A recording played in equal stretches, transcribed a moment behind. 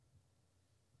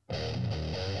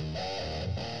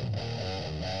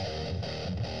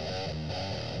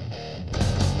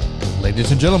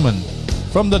Ladies and gentlemen,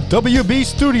 from the WB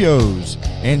Studios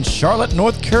in Charlotte,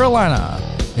 North Carolina,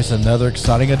 it's another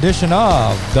exciting edition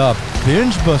of the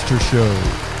BENGEBUSTER Show.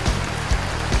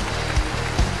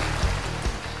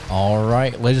 All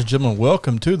right, ladies and gentlemen,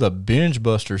 welcome to the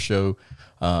BENGEBUSTer Show.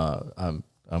 I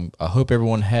hope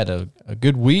everyone had a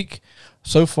good week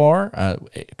so far.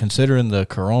 Considering the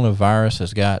coronavirus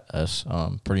has got us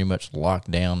pretty much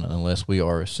locked down unless we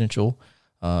are essential.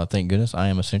 Thank goodness I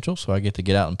am essential, so I get to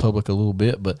get out in public a little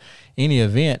bit. But any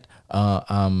event,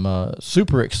 I'm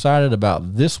super excited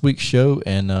about this week's show,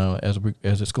 and as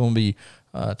it's going to be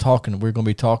we're going to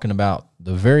be talking about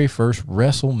the very first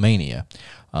Wrestlemania.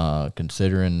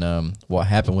 Considering what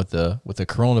happened with the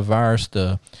coronavirus,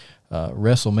 the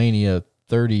WrestleMania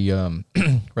 30,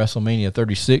 WrestleMania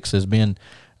 36 has been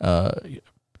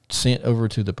sent over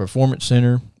to the Performance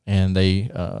Center, and they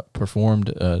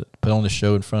performed, put on the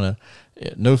show in front of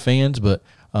no fans. But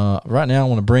right now, I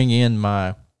want to bring in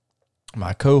my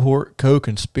cohort,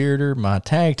 co-conspirator, my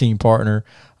tag team partner.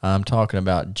 I'm talking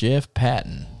about Jeff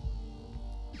Patton.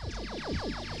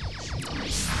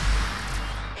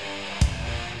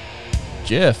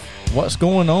 Jeff, what's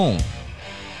going on?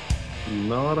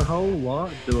 Not a whole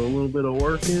lot. Do a little bit of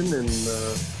working and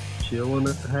chilling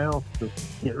at the house.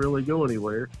 Just can't really go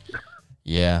anywhere.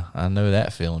 Yeah, I know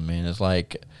that feeling, man. It's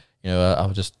like, I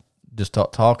was just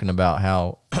talking about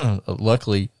how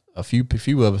luckily a few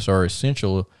of us are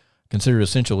considered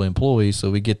essential employees,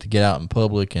 so we get to get out in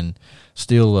public and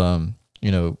still,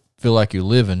 feel like you're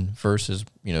living versus,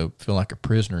 feel like a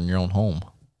prisoner in your own home.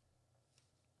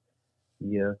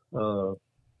 Yeah,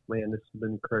 man, this has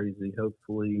been crazy.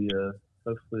 Hopefully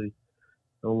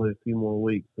only a few more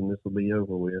weeks and this will be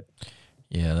over with.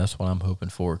 Yeah, that's what I'm hoping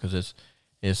for, because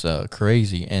it's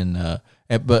crazy. And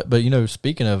but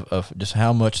speaking of just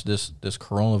how much this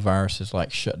coronavirus has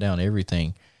like shut down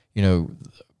everything,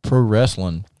 pro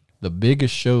wrestling, the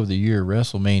biggest show of the year,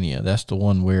 WrestleMania, that's the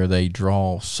one where they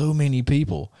draw so many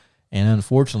people. And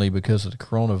unfortunately, because of the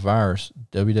coronavirus,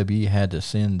 WWE had to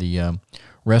send the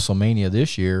WrestleMania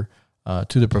this year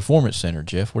to the Performance Center.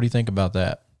 Jeff, what do you think about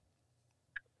that?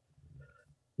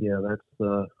 Yeah,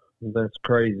 that's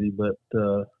crazy, but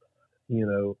I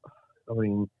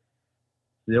mean,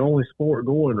 the only sport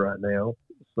going right now,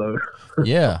 so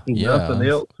yeah, nothing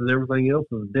else, and everything else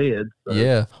is dead. So.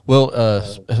 Yeah. Well,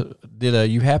 did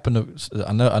you happen to?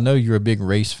 I know you're a big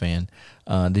race fan.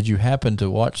 Did you happen to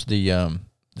watch the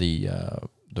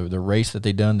race that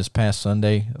they done this past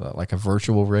Sunday, like a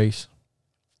virtual race?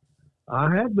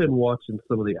 I have been watching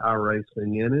some of the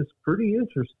iRacing, and it's pretty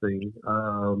interesting.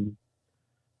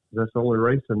 That's the only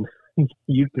racing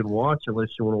you can watch unless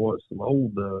you want to watch some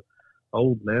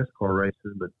old NASCAR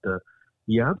races. But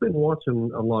yeah, I've been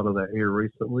watching a lot of that here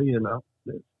recently, and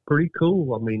it's pretty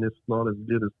cool. I mean, it's not as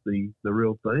good as the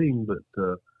real thing, but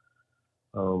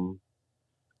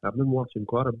I've been watching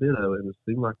quite a bit of it, and it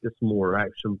seems like it's more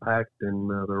action-packed, and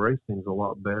the racing's a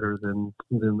lot better than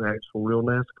the actual real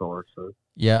NASCAR. So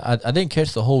yeah, I didn't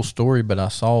catch the whole story, but I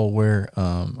saw where,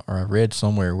 or I read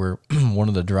somewhere where one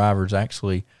of the drivers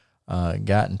actually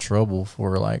got in trouble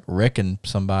for like wrecking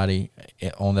somebody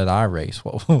on that iRace.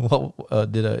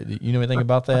 What did you know anything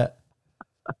about that?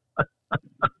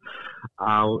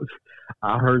 I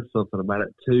heard something about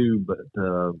it too, but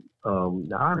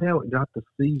I haven't got to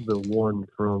see the one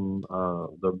from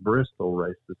the Bristol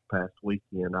race this past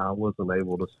weekend. I wasn't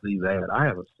able to see that. I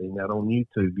haven't seen that on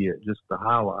YouTube yet, just the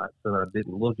highlights, and I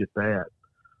didn't look at that.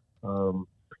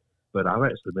 But I've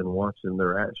actually been watching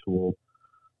their actual.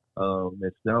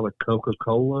 It's now the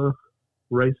Coca-Cola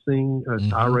racing,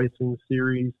 iRacing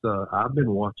series. I've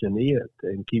been watching it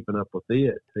and keeping up with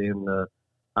it, and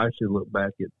I actually look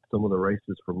back at some of the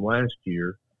races from last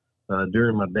year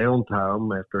during my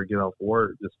downtime after I get off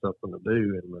work, just something to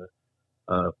do,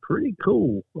 and pretty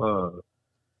cool.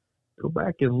 Go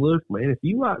back and look, man. If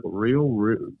you like real,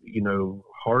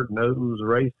 hard-nosed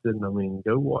racing, I mean,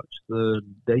 go watch the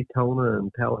Daytona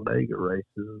and Talladega races,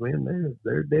 man.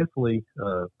 They're definitely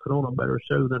put on a better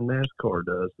show than NASCAR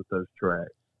does with those tracks.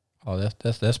 Oh,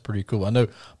 that's pretty cool. I know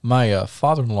my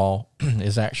father-in-law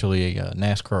is actually a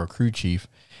NASCAR crew chief,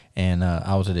 and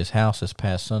I was at his house this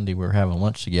past Sunday. We were having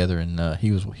lunch together, and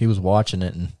he was watching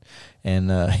it,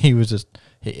 and he was just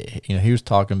he was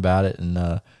talking about it, and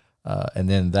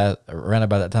then that around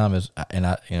about that time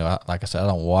like I said, I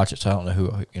don't watch it, so I don't know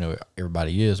who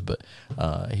everybody is, but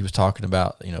he was talking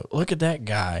about look at that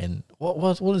guy and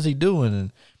what is he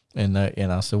doing, and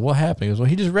I said, what happened? He goes, well,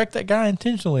 he just wrecked that guy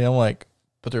intentionally. I'm like,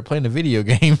 but they're playing a video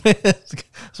game.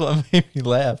 So it made me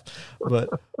laugh. But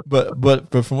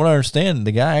from what I understand,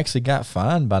 the guy actually got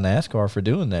fined by NASCAR for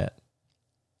doing that.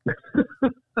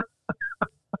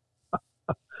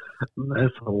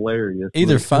 That's hilarious.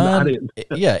 Either man.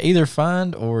 either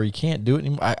find or you can't do it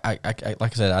anymore. I like I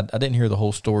said, I didn't hear the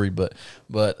whole story, but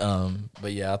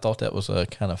yeah, I thought that was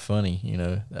kind of funny,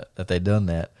 that they done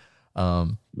that.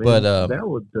 Man, that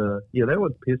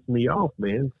would piss me off,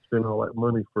 man. Spend all that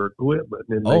money for equipment,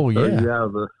 and then they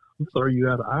throw you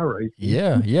out of iRacing.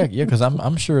 Yeah, because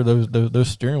I'm sure those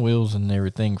steering wheels and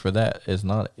everything for that is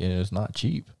not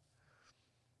cheap.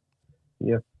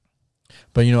 Yeah.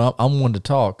 But I'm one to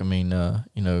talk. I mean, this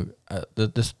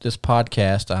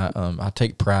podcast, I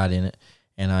take pride in it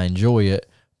and I enjoy it.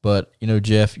 But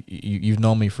Jeff, you've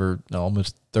known me for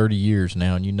almost 30 years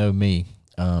now, and you know me.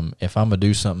 If I'm gonna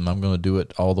do something, I'm gonna do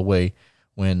it all the way.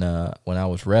 When I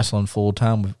was wrestling full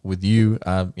time with you,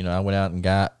 I went out and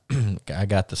I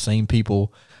got the same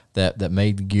people that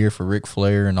made the gear for Ric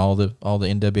Flair and all the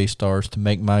NWA stars to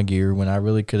make my gear when I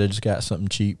really could have just got something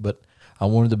cheap, but I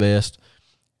wanted the best.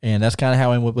 And that's kind of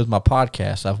how I went with my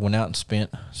podcast. I've went out and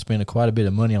spent quite a bit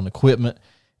of money on equipment,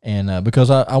 and because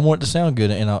I want it to sound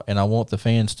good, and I want the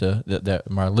fans that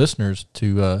my listeners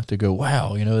to go,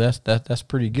 wow, that's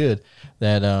pretty good.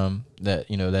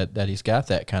 That he's got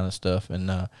that kind of stuff, and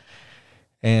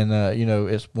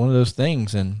it's one of those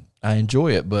things, and I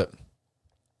enjoy it. But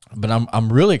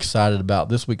I'm really excited about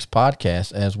this week's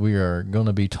podcast, as we are going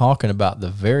to be talking about the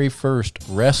very first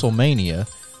Wrestlemania.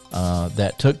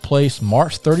 That took place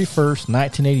March 31st,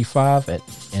 1985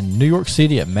 in New York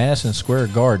City at Madison Square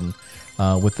Garden,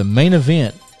 with the main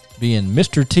event being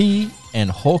Mr. T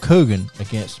and Hulk Hogan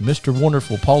against Mr.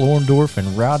 Wonderful Paul Orndorff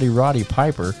and Roddy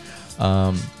Piper.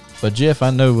 But Jeff, I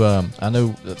know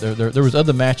there was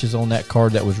other matches on that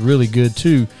card that was really good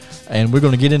too, and we're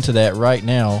going to get into that right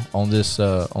now on this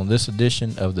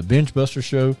edition of the Binge Buster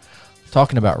Show,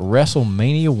 talking about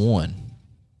WrestleMania 1.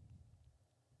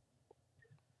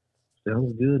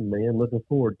 Sounds good, man. Looking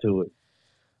forward to it.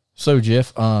 So,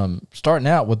 Jeff, starting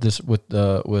out with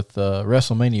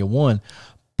WrestleMania 1,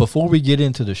 before we get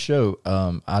into the show,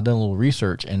 I've done a little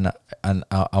research, and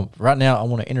I right now I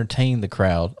want to entertain the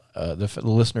crowd, the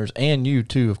listeners, and you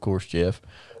too, of course, Jeff.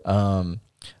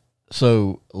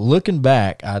 So, looking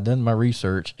back, I've done my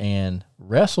research, and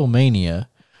WrestleMania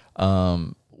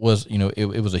was,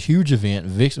 it was a huge event.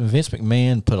 Vince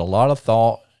McMahon put a lot of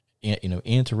thought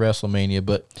into WrestleMania,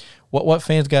 but what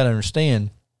fans got to understand,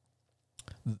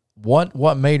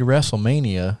 what made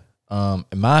WrestleMania,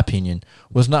 in my opinion,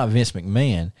 was not Vince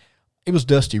McMahon. It was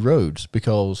Dusty Rhodes,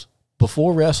 because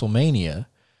before WrestleMania,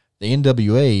 the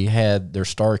NWA had their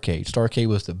Starrcade. Starrcade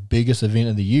was the biggest event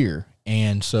of the year,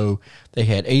 and so they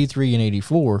had 83 and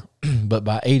 84, but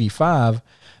by 85,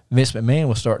 Vince McMahon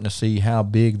was starting to see how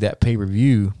big that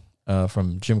pay-per-view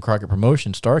from Jim Crockett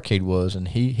Promotions Starrcade was, and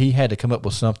he had to come up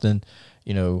with something,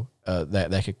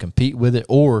 that could compete with it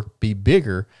or be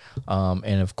bigger.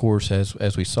 And of course,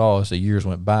 as we saw as the years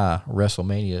went by,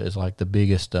 WrestleMania is like the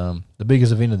biggest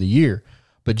event of the year.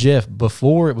 But Jeff,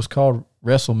 before it was called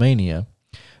WrestleMania,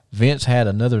 Vince had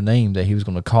another name that he was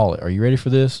going to call it. Are you ready for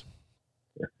this?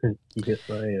 Yes,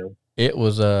 I am. It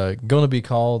was going to be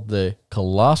called the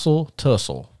Colossal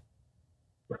Tussle.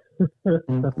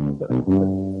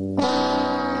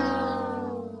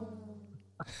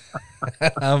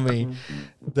 I mean,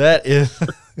 that is.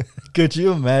 Could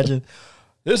you imagine?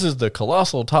 This is the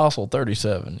Colossal Tussle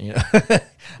 37.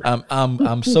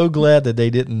 I'm so glad that they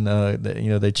didn't.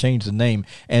 They changed the name.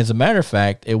 And as a matter of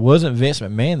fact, it wasn't Vince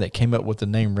McMahon that came up with the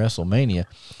name WrestleMania.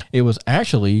 It was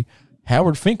actually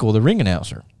Howard Finkel, the ring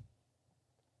announcer.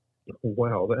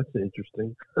 Wow, that's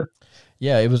interesting.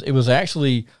 Yeah, it was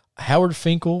actually Howard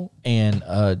Finkel and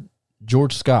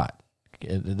George Scott.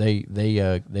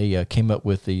 They came up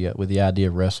with the idea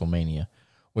of WrestleMania,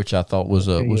 which I thought was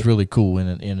really cool.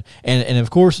 And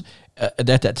of course, at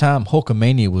that time,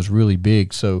 Hulkamania was really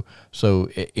big. So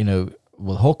with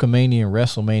Hulkamania and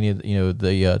WrestleMania,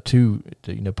 the two,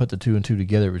 put the two and two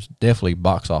together, was definitely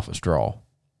box office draw.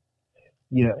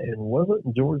 Yeah, and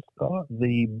wasn't George Scott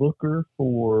the booker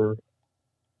for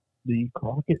the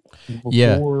Crockett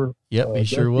before? Yep, he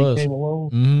sure was. Came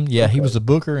along? Mm-hmm. Yeah, okay. He was the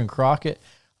booker in Crockett.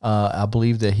 I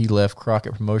believe that he left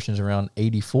Crockett Promotions around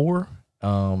 84,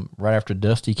 right after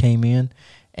Dusty came in,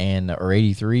 or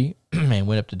 83, and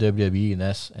went up to WWE,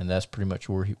 and that's pretty much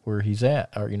where he's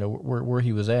at, or where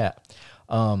he was at.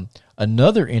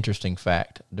 Another interesting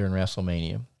fact during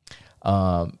WrestleMania,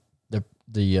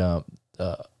 the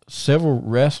several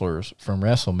wrestlers from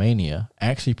WrestleMania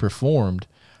actually performed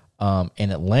in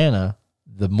Atlanta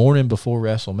the morning before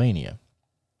WrestleMania.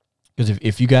 Because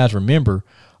if you guys remember,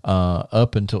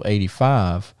 up until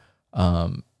 85,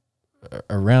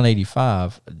 around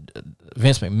 85,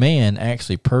 Vince McMahon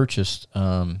actually purchased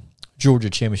Georgia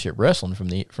Championship Wrestling from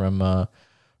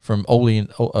from Ole,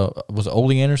 was it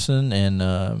Ole Anderson and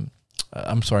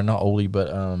I'm sorry, not Ole, but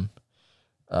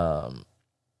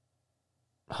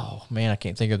oh man, I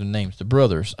can't think of their names. The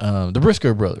brothers, the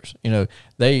Briscoe brothers. You know,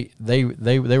 they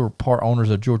were part owners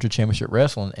of Georgia Championship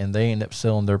Wrestling, and they ended up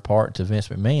selling their part to Vince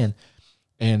McMahon.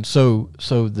 And so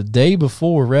the day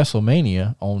before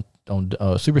WrestleMania on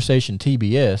Superstation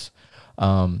TBS,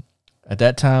 at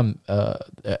that time,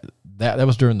 that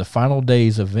was during the final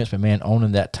days of Vince McMahon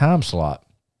owning that time slot.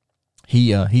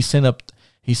 He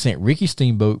sent Ricky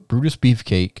Steamboat, Brutus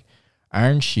Beefcake,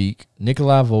 Iron Sheik,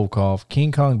 Nikolai Volkov,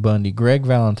 King Kong Bundy, Greg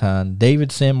Valentine, David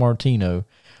Sammartino,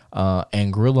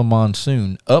 and Gorilla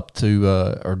Monsoon up to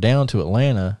or down to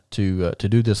Atlanta to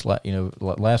do this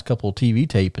last couple of TV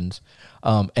tapings,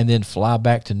 and then fly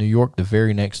back to New York the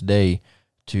very next day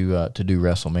to do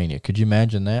WrestleMania. Could you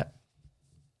imagine that?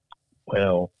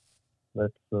 Well,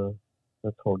 that's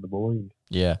hard to believe.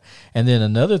 Yeah, and then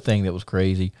another thing that was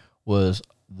crazy was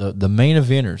the main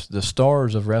eventers, the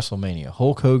stars of WrestleMania,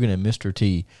 Hulk Hogan and Mr.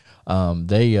 T.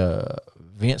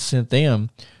 Vince sent them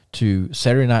to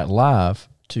Saturday Night Live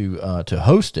to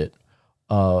host it.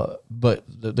 But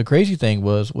the crazy thing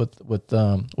was with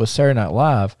Saturday Night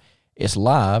Live, it's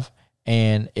live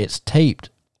and it's taped.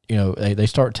 You know, they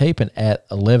start taping at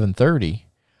 11:30,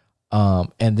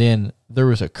 and then there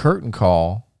was a curtain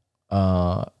call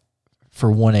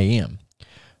for 1 a.m.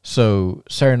 So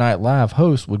Saturday Night Live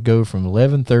host would go from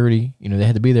 11:30. You know, they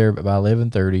had to be there by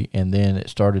 11:30, and then it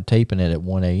started taping it at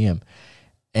 1 a.m.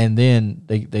 And then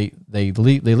they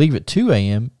leave at 2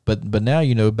 a.m. But now,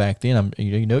 you know, back then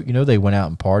they went out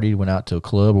and partied, went out to a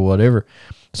club or whatever.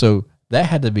 So that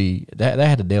had to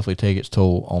definitely take its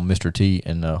toll on Mr. T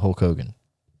and Hulk Hogan.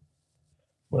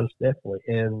 Most definitely,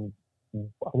 and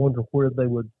I wonder where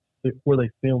they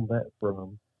filmed that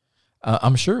from.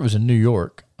 I'm sure it was in New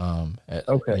York.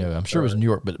 Okay. You know, I'm sure it was in New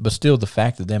York, but still, the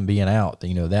fact of them being out,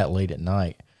 you know, that late at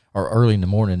night or early in the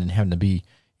morning and having to be,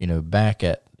 you know, back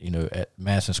at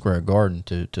Madison Square Garden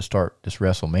to start this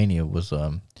WrestleMania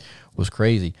was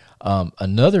crazy.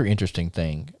 Another interesting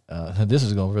thing, this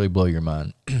is going to really blow your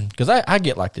mind, because I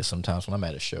get like this sometimes when I'm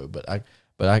at a show, but I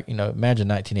you know, imagine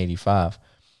 1985.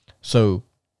 So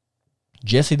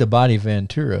Jesse the Body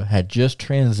Ventura had just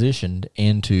transitioned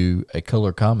into a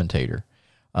color commentator.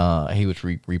 He was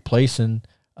replacing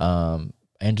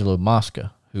Angelo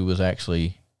Mosca, who was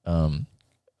actually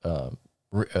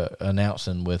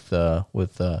announcing with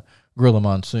Gorilla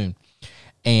Monsoon.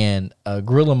 And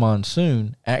Gorilla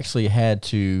Monsoon actually had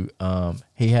to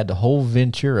hold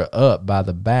Ventura up by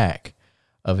the back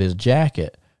of his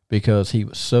jacket because he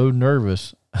was so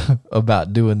nervous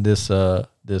about doing this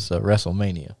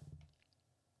WrestleMania.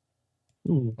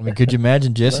 I mean, could you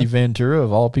imagine Jesse Ventura,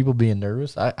 of all people, being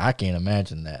nervous? I can't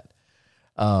imagine that.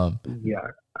 Yeah,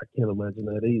 I can't imagine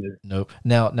that either. Nope.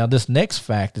 Now this next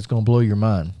fact is going to blow your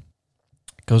mind,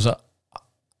 because I'm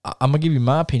going to give you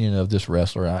my opinion of this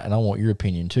wrestler, and I want your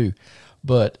opinion too.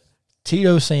 But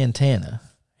Tito Santana,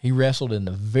 he wrestled in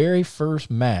the very first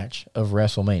match of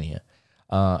WrestleMania,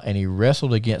 and he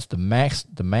wrestled against the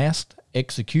Masked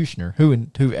Executioner,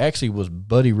 who actually was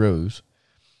Buddy Rose,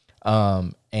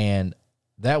 and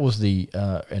that was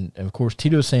and of course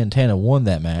Tito Santana won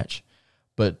that match.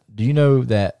 But do you know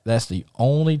that that's the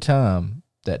only time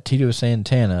that Tito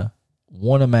Santana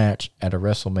won a match at a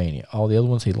WrestleMania? All the other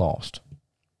ones he lost.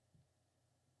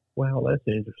 Wow, that's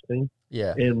interesting.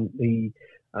 Yeah. And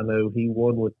I know he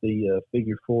won with the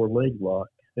figure 4 leg lock,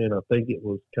 and I think it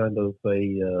was kind of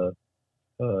a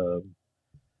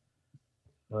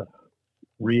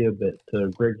rib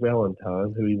at Greg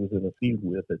Valentine, who he was in a feud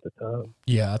with at the time.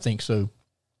 Yeah, I think so.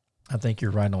 I think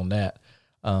you're right on that.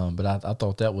 But I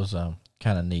thought that was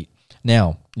kind of neat.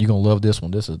 Now, you're going to love this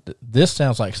one. This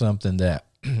sounds like something that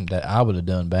that I would have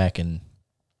done back in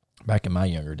my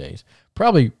younger days.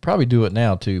 Probably do it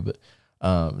now too, but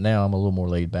now I'm a little more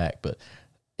laid back. But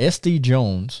SD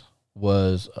Jones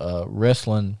was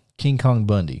wrestling King Kong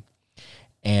Bundy,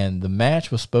 and the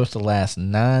match was supposed to last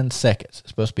 9 seconds. It's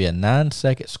supposed to be a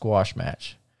 9-second squash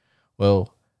match.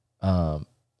 Well,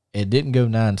 it didn't go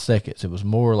 9 seconds. It was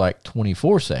more like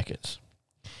 24 seconds.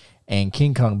 And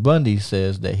King Kong Bundy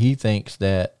says that he thinks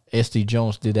that SD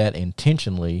Jones did that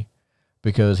intentionally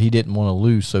because he didn't want to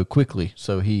lose so quickly.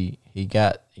 So he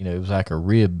got, it was like a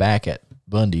rib back at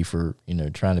Bundy for,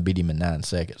 trying to beat him in 9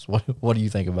 seconds. What do you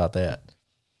think about that?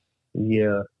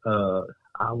 Yeah,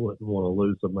 I wouldn't want to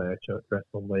lose a match at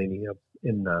WrestleMania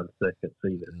in 9 seconds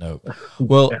either. No.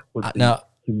 Well, that would be now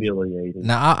humiliating.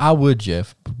 Now I would,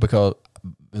 Jeff, because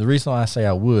the reason why I say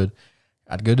I would,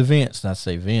 I'd go to Vince and I'd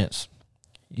say, Vince,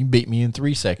 you beat me in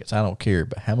 3 seconds. I don't care,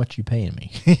 but how much you paying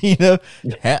me?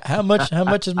 How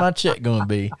much is my check going to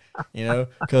be?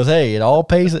 Because hey, it all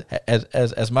pays.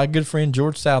 As my good friend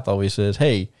George South always says,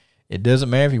 hey, it doesn't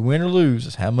matter if you win or lose;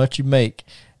 it's how much you make.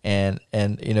 And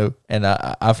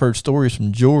I've heard stories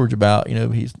from George about,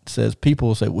 he says people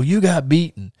will say, well, you got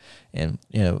beaten and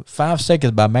 5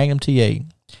 seconds by Magnum TA.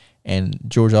 And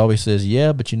George always says,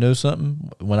 yeah, but you know something?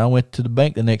 When I went to the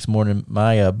bank the next morning,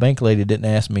 my bank lady didn't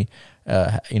ask me,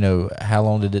 how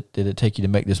long did it take you to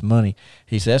make this money?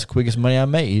 He said, that's the quickest money I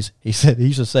made. He said he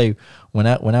used to say when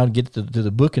I would get to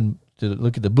the booking to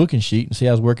look at the booking sheet and see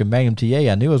I was working Magnum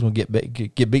TA, I knew I was going to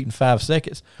get beaten 5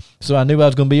 seconds, so I knew I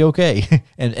was going to be okay,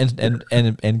 and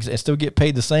still get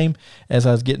paid the same as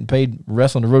I was getting paid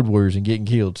wrestling the Road Warriors and getting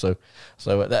killed. So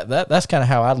that's kind of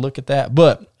how I look at that.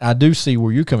 But I do see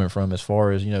where you're coming from as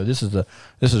far as this is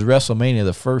WrestleMania,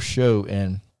 the first show,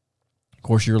 and of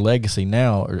course your legacy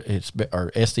now, or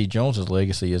SD Jones's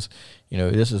legacy is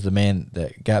this is the man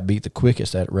that got beat the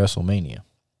quickest at WrestleMania.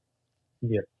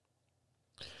 Yeah.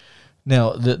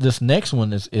 Now, this next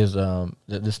one is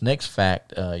this next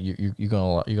fact. You're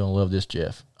gonna love this,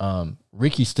 Jeff.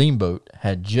 Ricky Steamboat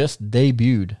had just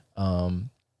debuted in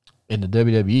the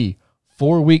WWE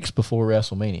 4 weeks before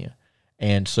WrestleMania,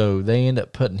 and so they end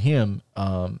up putting him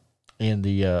in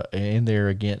there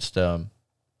against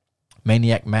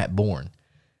Maniac Matt Bourne,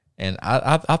 and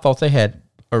I thought they had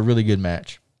a really good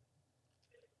match.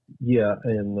 Yeah,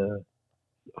 and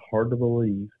hard to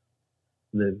believe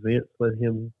that Vince let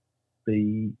him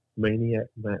be Maniac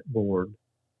Matt Bourne,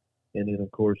 and then of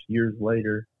course years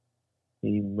later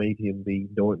he made him be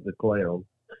Doink the Clown.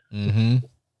 Mm-hmm.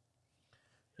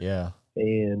 Yeah,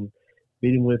 and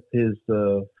beat him with his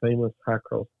famous high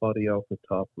cross body off the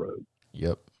top rope.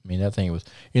 Yep. I mean, that thing was,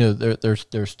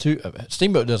 there's two.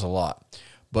 Steamboat does a lot,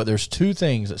 but there's two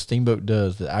things that Steamboat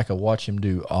does that I could watch him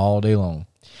do all day long,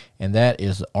 and that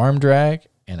is the arm drag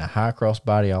and a high cross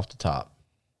body off the top.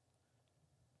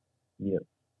 Yep.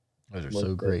 Those are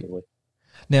so great. Definitely.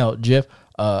 Now, Jeff,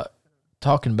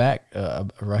 talking back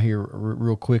right here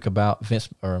real quick about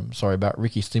about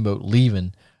Ricky Steamboat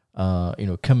leaving,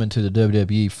 coming to the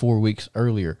WWE 4 weeks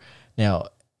earlier. Now,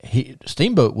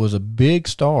 Steamboat was a big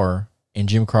star in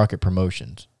Jim Crockett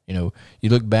Promotions. You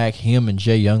look back, him and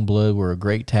Jay Youngblood were a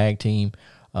great tag team,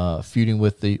 feuding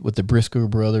with the Briscoe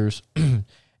brothers,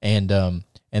 and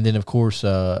then of course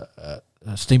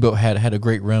Steamboat had a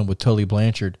great run with Tully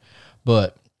Blanchard,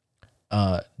 but.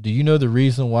 Do you know the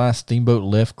reason why Steamboat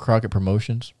left Crockett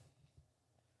Promotions?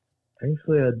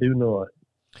 Actually, I do not.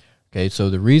 Okay, so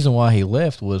the reason why he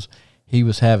left was he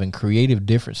was having creative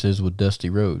differences with Dusty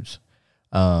Rhodes.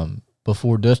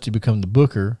 Before Dusty became the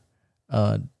booker,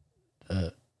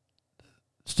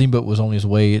 Steamboat was on his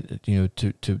way,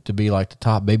 to be like the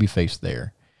top babyface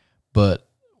there. But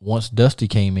once Dusty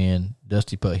came in,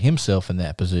 Dusty put himself in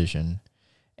that position,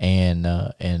 and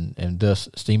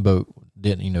Steamboat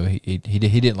didn't, he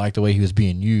didn't like the way he was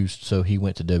being used, so he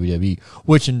went to WWE,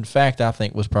 which in fact I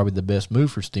think was probably the best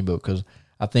move for Steamboat, because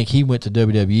I think he went to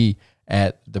WWE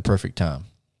at the perfect time.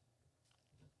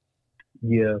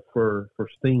 Yeah, for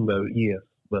Steamboat, yes,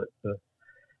 but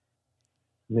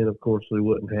then of course we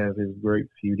wouldn't have his great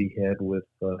feud he had with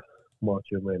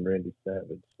Macho Man Randy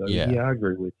Savage. So yeah, I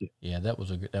agree with you. Yeah, that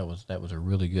was a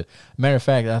really good. Matter of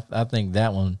fact, I think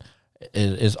that one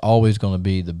is always going to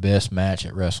be the best match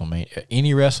at WrestleMania.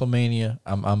 Any WrestleMania,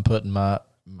 I'm putting my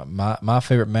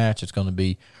favorite match is going to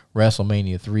be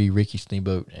WrestleMania 3, Ricky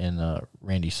Steamboat and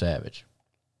Randy Savage.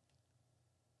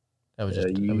 That was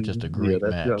just a great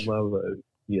match. Got my vote.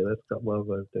 Yeah, that's got my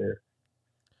vote there.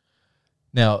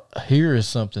 Now, here is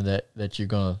something that you're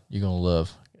gonna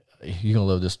love. You're gonna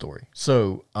love this story.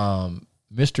 So,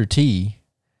 Mr. T,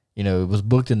 was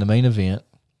booked in the main event.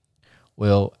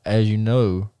 Well, as you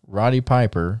know, Roddy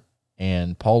Piper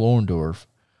and Paul Orndorff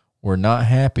were not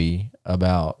happy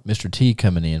about Mr. T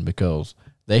coming in, because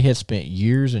they had spent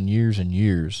years and years and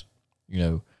years,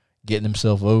 getting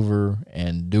himself over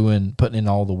and putting in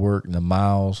all the work and the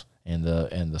miles and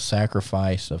the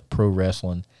sacrifice of pro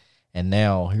wrestling. And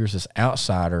now here's this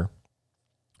outsider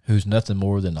who's nothing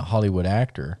more than a Hollywood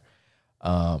actor,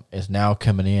 is now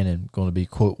coming in and going to be,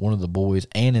 quote, one of the boys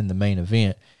and in the main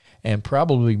event, and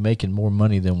probably making more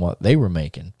money than what they were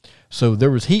making. So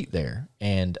there was heat there.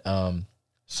 And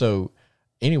so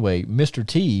anyway, Mr.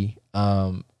 T,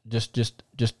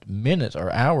 just minutes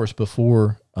or hours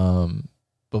before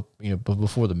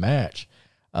before the match,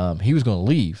 he was going to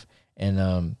leave,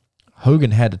 and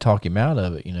Hogan had to talk him out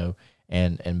of it,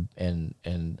 and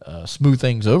smooth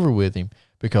things over with him,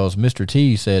 because Mr.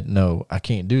 T said, no, I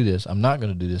can't do this. I'm not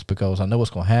going to do this because I know what's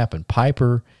going to happen.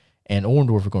 Piper and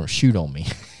Orndorff are going to shoot on me.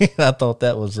 I thought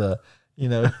that was,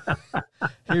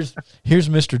 here's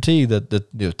Mr. T,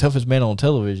 the toughest man on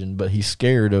television, but he's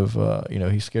scared of,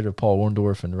 he's scared of Paul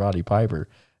Orndorff and Roddy Piper,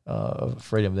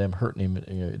 afraid of them hurting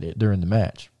him during the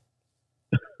match.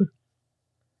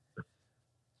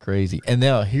 Crazy. And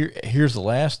now here's the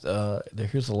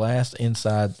last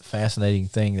inside fascinating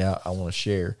thing that I want to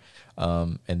share,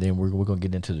 and then we're going to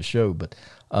get into the show. But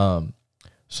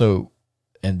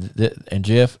and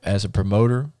Jeff, as a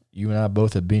promoter, you and I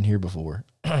both have been here before.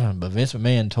 But Vince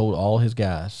McMahon told all his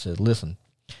guys, said, "Listen,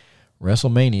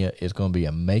 WrestleMania is going to be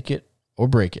a make it or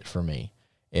break it for me.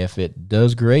 If it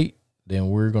does great, then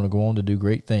we're going to go on to do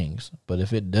great things. But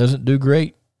if it doesn't do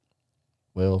great,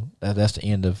 well, that's the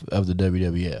end of the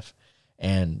WWF."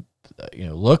 And,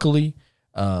 luckily,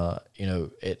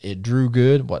 it drew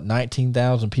good.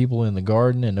 19,000 people in the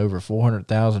Garden and over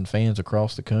 400,000 fans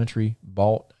across the country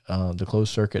bought the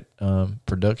closed circuit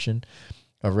production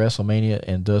of WrestleMania,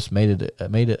 and thus made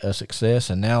it a success.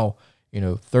 And now,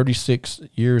 36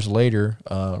 years later,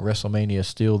 WrestleMania is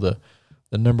still the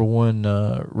number one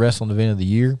wrestling event of the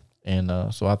year. And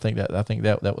so I think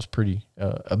that was pretty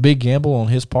a big gamble on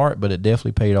his part, but it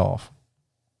definitely paid off.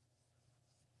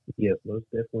 Yes, most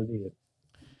definitely did.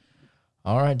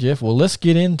 All right, Jeff. Well, let's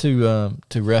get into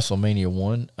to WrestleMania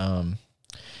 1.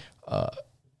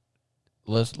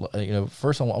 Let's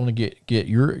first I want to get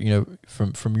your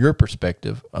from your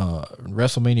perspective.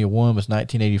 WrestleMania 1 was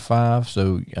 1985,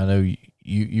 so I know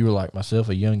you were like myself,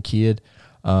 a young kid.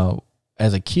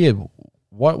 As a kid,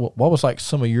 what was like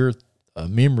some of your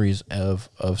memories of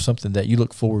something that you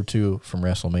look forward to from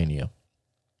WrestleMania?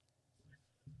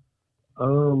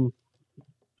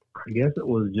 I guess it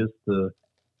was just the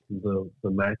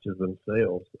matches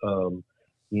themselves. I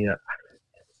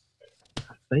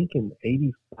think in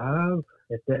 '85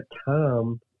 at that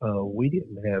time we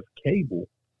didn't have cable.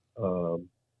 I'm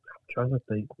trying to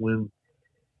think when.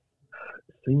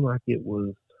 It seemed like it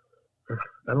was,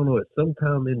 I don't know, it's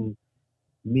sometime in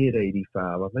mid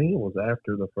 '85. I think it was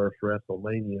after the first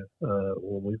WrestleMania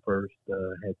when we first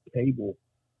had cable,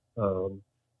 so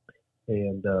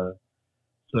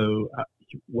I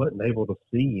wasn't able to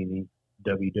see any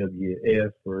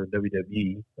WWF or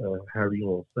WWE, however you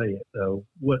want to say it.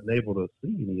 Wasn't able to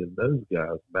see any of those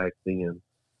guys back then.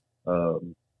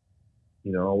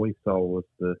 All we saw was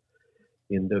the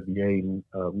NWA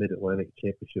Mid-Atlantic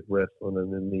Championship Wrestling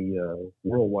and then the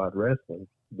Worldwide Wrestling.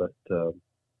 But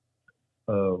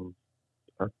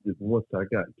once I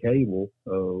got cable,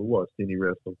 watched any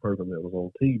wrestling program that was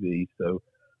on TV. So,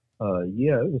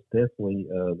 it was definitely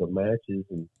the matches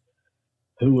and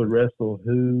who would wrestle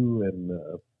who and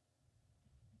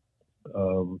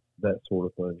that sort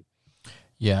of thing.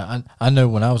 Yeah, I know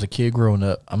when I was a kid growing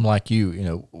up, I'm like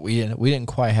you. We didn't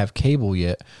quite have cable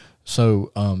yet,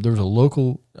 so there was a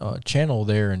local channel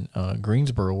there in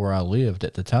Greensboro where I lived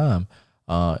at the time.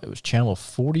 It was channel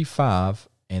 45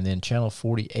 and then channel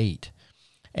 48,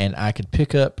 and I could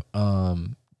pick up WWF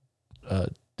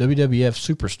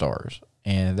Superstars.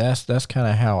 And that's kind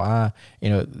of how I,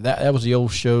 that was the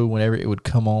old show. Whenever it would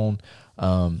come on,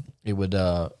 it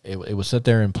would sit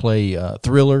there and play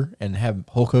Thriller and have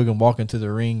Hulk Hogan walk into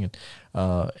the ring,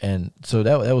 and so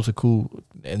that was a cool,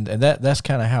 and that's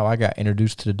kind of how I got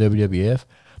introduced to the WWF.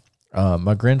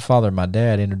 My grandfather, my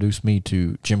dad introduced me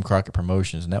to Jim Crockett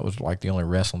Promotions, and that was like the only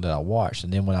wrestling that I watched.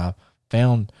 And then when I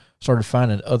started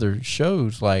finding other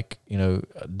shows like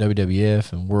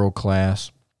WWF and World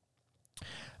Class.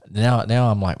 Now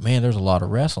I'm like, man, there's a lot of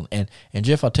wrestling. And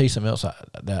Jeff, I'll tell you something else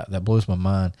that blows my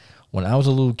mind. When I was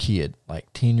a little kid, like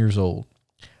 10 years old,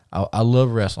 I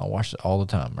love wrestling. I watched it all the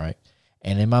time, right?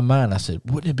 And in my mind, I said,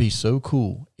 wouldn't it be so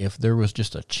cool if there was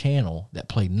just a channel that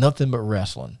played nothing but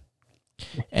wrestling?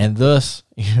 And thus,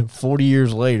 40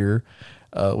 years later,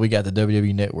 we got the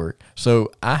WWE Network.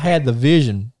 So I had the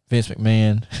vision, Vince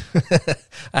McMahon.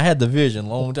 I had the vision a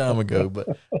long time ago, but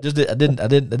I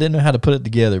didn't know how to put it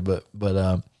together.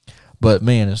 But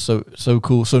man, it's so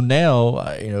cool. So now,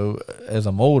 as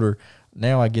I'm older,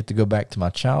 now I get to go back to my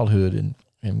childhood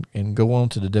and go on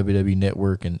to the WWE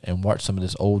Network and watch some of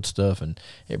this old stuff, and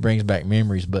it brings back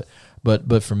memories. But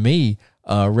for me,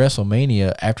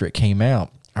 WrestleMania, after it came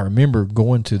out, I remember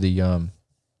going to the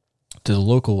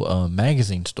local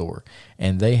magazine store,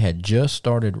 and they had just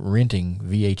started renting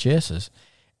VHSs.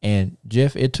 And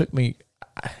Jeff, it took me,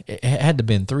 it had to have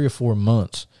been 3 or 4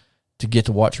 months to get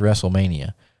to watch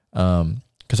WrestleMania.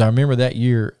 Because I remember that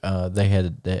year they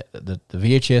had the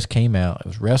VHS came out. It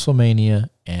was WrestleMania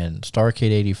and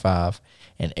Starrcade 85,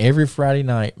 and every Friday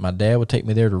night my dad would take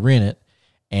me there to rent it,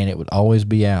 and it would always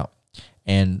be out.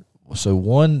 And so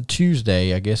one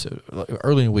Tuesday, I guess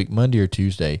early in the week, Monday or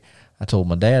Tuesday, I told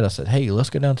my dad, I said, hey, let's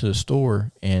go down to the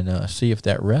store and see if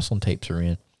that wrestling tapes are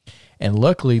in. And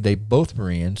luckily, they both were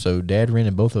in, so Dad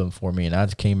rented both of them for me, and I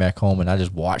just came back home, and I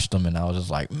just watched them, and I was just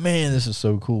like, man, this is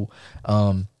so cool.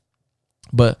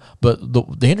 But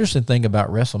the interesting thing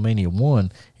about WrestleMania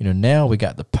 1, now we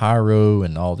got the pyro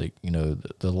and all the,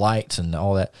 the lights and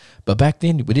all that. But back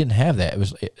then, we didn't have that.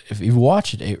 If you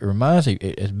watch it, it reminds me,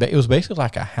 it was basically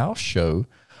like a house show.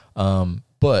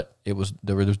 But there was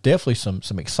definitely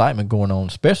some excitement going on,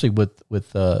 especially with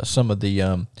some of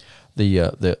the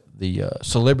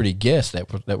celebrity guests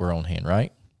that were on hand,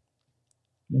 right?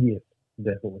 Yes,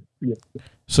 definitely. Yes.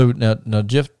 So now,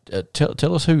 Jeff,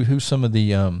 tell us who some of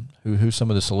the who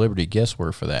some of the celebrity guests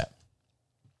were for that.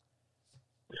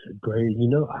 Great.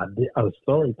 I was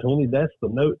sorry, Tony. That's the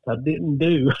notes I didn't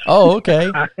do. Oh,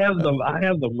 okay. I have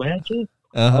the matches.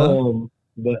 Uh-huh.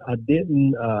 But I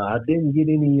didn't get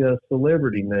any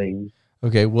celebrity names.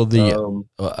 Okay. Well,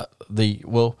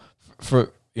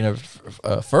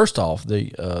 first off,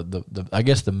 the I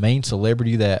guess the main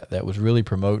celebrity that was really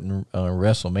promoting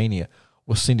WrestleMania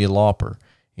was Cyndi Lauper.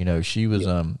 She was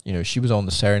she was on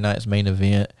the Saturday Night's Main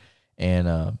Event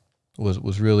and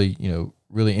was really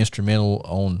really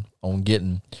instrumental on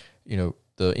getting the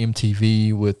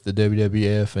MTV with the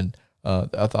WWF, and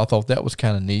I thought that was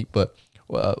kind of neat. But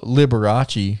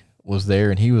Liberace was there,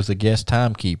 and he was the guest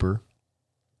timekeeper.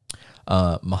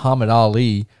 Muhammad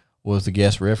Ali was the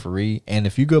guest referee. And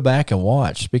if you go back and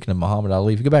watch, speaking of Muhammad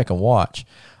Ali, if you go back and watch,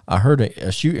 I heard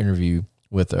a shoot interview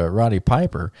with Roddy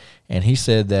Piper, and he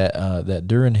said that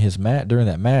during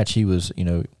that match, he was,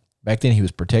 back then he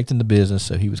was protecting the business,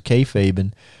 so he was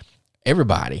kayfabing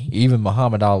everybody, even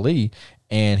Muhammad Ali.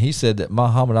 And he said that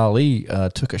Muhammad Ali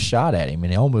took a shot at him,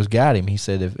 and he almost got him. He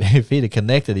said if he'd have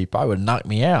connected, he probably would have knocked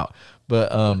me out.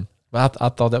 But I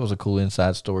thought that was a cool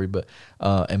inside story. But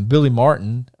and Billy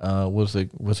Martin was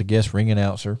a guest ring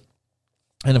announcer,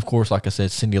 and of course, like I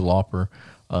said, Cyndi Lauper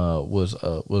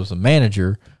was the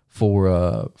manager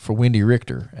for Wendy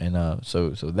Richter, and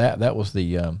so that was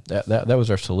that was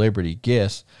our celebrity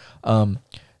guest.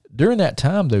 During that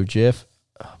time, though, Jeff.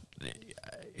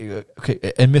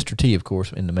 Okay, and Mr. T, of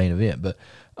course, in the main event. But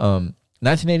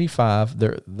 1985,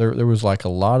 there was like a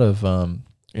lot of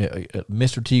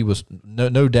Mr. T was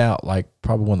no doubt like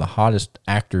probably one of the hottest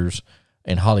actors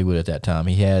in Hollywood at that time.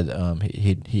 He had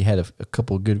he had a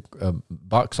couple of good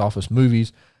box office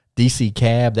movies. DC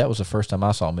Cab, that was the first time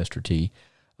I saw Mr. T.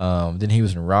 Then he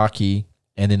was in Rocky,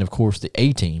 and then of course the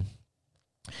A-Team.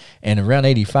 And around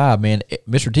 85, man,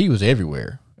 Mr. T was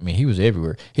everywhere. I mean, he was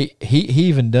everywhere. He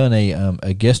even done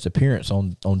a guest appearance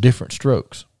on Different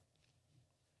Strokes.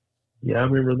 Yeah, I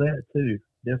remember that too.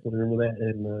 Definitely remember that.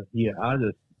 And I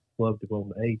just loved him on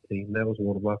the A-Team. That was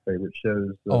one of my favorite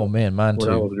shows. Oh man, mine too.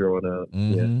 When I was growing up.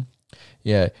 Mm-hmm.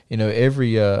 Yeah,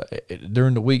 every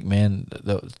during the week, man.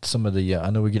 Some of the I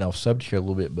know we're getting off subject here a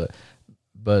little bit, but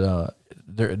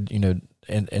there,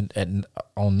 and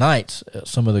on nights,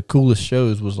 some of the coolest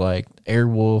shows was like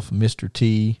Airwolf, Mr.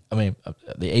 T. I mean,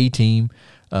 the A-Team,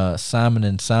 Simon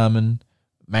and Simon,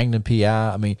 Magnum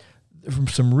P.I. I mean, from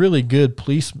some really good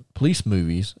police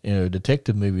movies,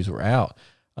 detective movies were out,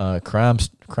 crime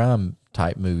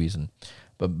type movies, and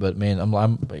but man, I'm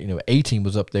A-Team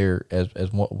was up there as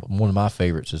one of my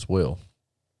favorites as well.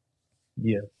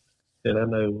 Yeah. And I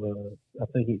know, I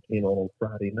think it came on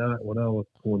Friday night when I was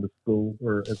going to school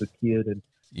or as a kid. And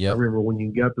I remember when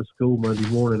you got to school Monday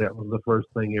morning, that was the first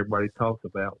thing everybody talked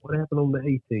about. What happened on the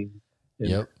A-Team?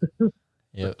 Yep.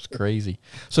 Yeah, it's crazy.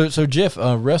 So Jeff,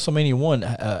 WrestleMania 1,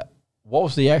 what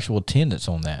was the actual attendance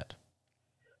on that?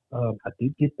 I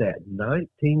did get that,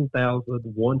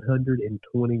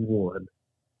 19,121.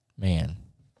 Man.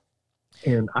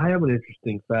 And I have an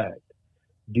interesting fact.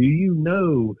 Do you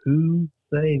know who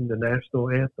sang the national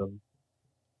anthem?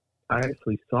 I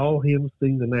actually saw him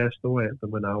sing the national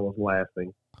anthem, and I was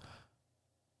laughing.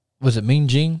 Was it Mean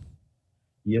Gene?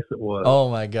 Yes, it was. Oh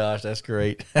my gosh, that's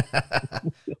great!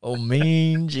 Oh,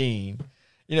 Mean Gene.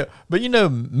 But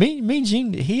Mean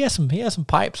Gene, he has some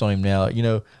pipes on him now.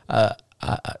 A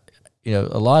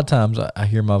lot of times I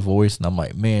hear my voice and I'm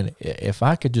like, man, if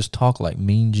I could just talk like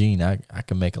Mean Gene, I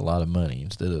could make a lot of money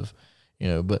instead of,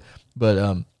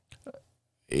 but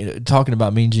talking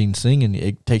about Mean Gene singing,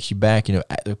 it takes you back.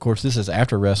 Of course, this is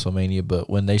after WrestleMania, but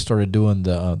when they started doing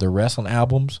the wrestling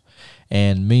albums,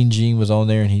 and Mean Gene was on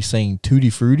there, and he sang Tutti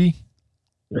Frutti.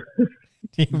 Do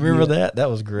you remember that? That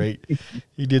was great.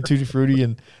 He did Tutti Frutti,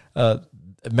 and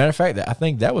matter of fact, I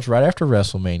think that was right after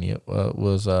WrestleMania.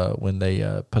 Was when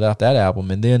they put out that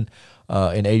album, and then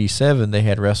in '87 they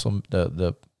had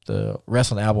the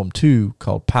wrestling album 2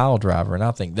 called Pile Driver, and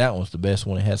I think that one's the best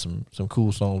one. It had some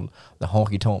cool songs, the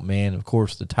Honky Tonk Man, of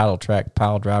course, the title track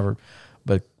Pile Driver,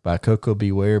 but by Coco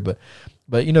Beware. But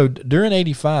during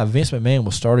 '85, Vince McMahon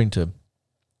was starting to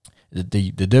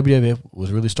the WWF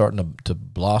was really starting to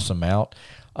blossom out,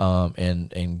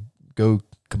 and go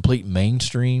complete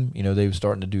mainstream. They were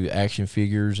starting to do action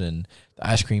figures and the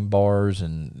ice cream bars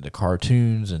and the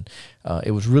cartoons, and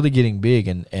it was really getting big,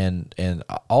 and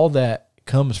all that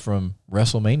comes from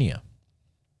Wrestlemania.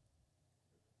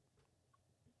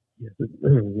 Yes,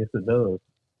 it does.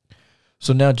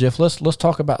 So now, Jeff, let's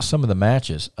talk about some of the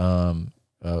matches.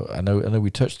 I know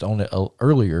we touched on it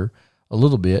earlier a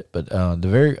little bit, but the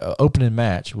very opening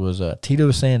match was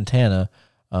Tito Santana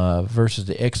versus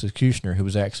the Executioner, who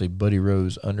was actually Buddy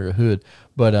Rose under a hood.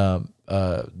 But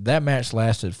that match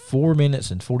lasted 4 minutes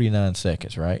and 49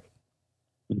 seconds, right?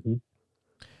 Mm-hmm.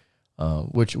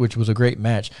 Which was a great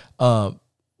match.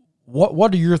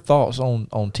 What are your thoughts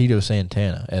on Tito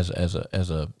Santana as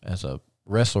a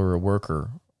wrestler or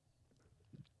worker?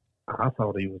 I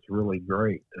thought he was really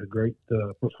great, a great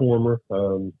performer.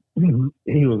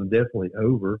 He was definitely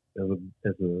over as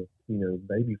a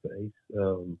babyface,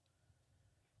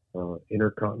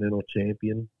 Intercontinental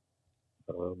Champion.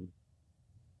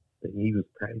 He was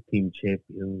tag team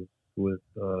champions with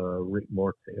Rick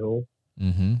Martel.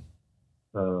 Mm-hmm.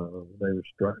 They were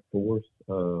Strike Force.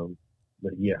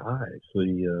 But yeah, I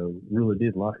actually really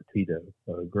did like Tito.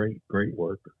 Great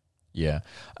worker. Yeah,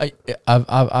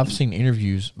 I've seen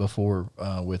interviews before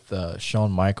with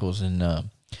Shawn Michaels and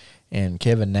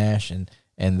Kevin Nash, and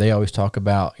they always talk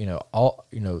about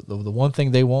the one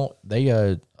thing they want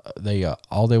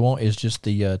all they want is just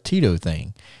the Tito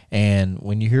thing. And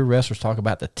when you hear wrestlers talk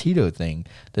about the Tito thing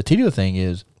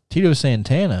is Tito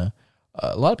Santana.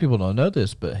 A lot of people don't know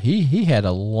this, but he had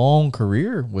a long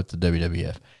career with the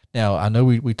WWF. Now, I know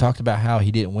we talked about how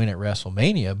he didn't win at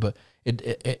WrestleMania, but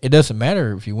it doesn't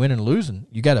matter if you win and losing.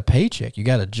 You got a paycheck. You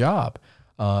got a job.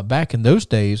 Back in those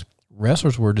days,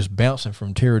 wrestlers were just bouncing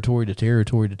from territory to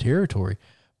territory to territory.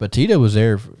 But Tito was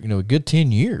there for, a good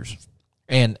 10 years.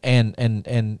 And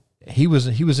he was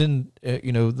in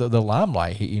the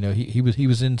limelight. He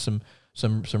was in some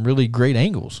really great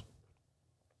angles.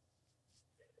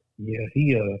 Yeah,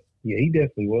 he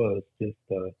definitly was just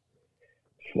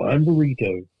flying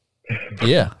burrito.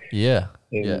 Yeah. But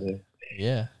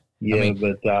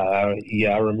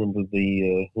I remember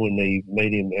when they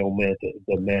made him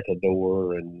the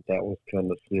Matador, and that was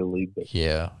kind of silly. But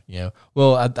yeah.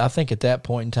 Well, I think at that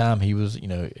point in time, he was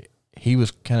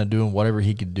kind of doing whatever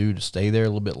he could do to stay there a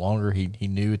little bit longer. He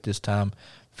knew at this time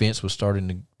Vince was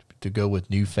starting to go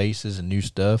with new faces and new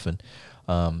stuff, and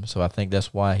so I think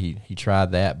that's why he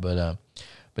tried that. But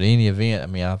in any event, I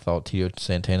mean, I thought Tito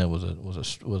Santana was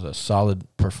a solid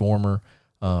performer,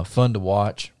 fun to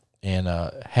watch, and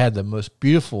had the most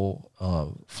beautiful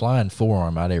flying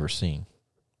forearm I'd ever seen.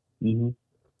 Mm-hmm.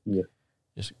 Yeah,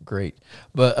 just great.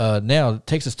 But now it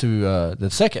takes us to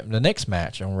the next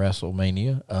match on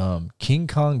WrestleMania: King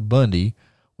Kong Bundy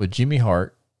with Jimmy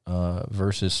Hart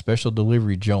versus Special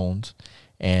Delivery Jones.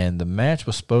 And the match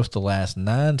was supposed to last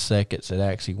 9 seconds. It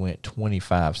actually went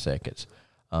 25 seconds.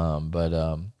 But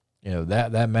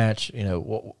that match,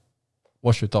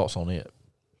 what's your thoughts on it?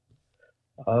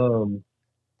 Bundy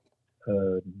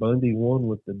won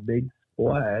with the big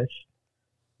splash,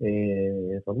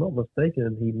 and if I'm not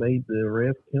mistaken, he made the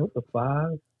ref count to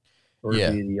 5. Or yeah,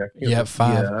 did he?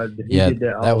 5. He did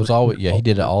that was always. Yeah, he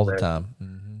did it all the time.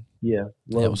 Mm-hmm. Yeah,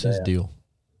 that was his deal.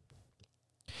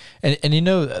 And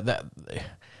that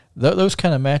those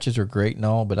kind of matches are great and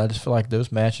all, but I just feel like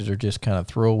those matches are just kind of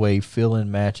throwaway fill-in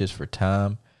matches for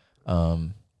time.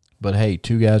 But hey,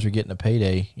 two guys are getting a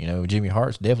payday. Jimmy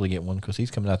Hart's definitely getting one because he's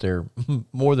coming out there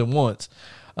more than once.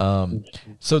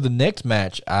 So the next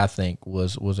match I think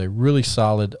was a really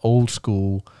solid old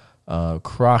school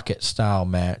Crockett style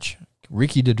match.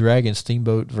 Ricky the Dragon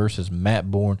Steamboat versus Matt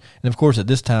Bourne. And, of course, at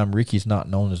this time, Ricky's not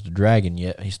known as the Dragon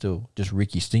yet. He's still just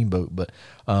Ricky Steamboat. But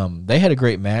they had a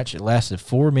great match. It lasted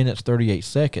 4 minutes, 38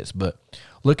 seconds. But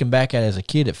looking back at it as a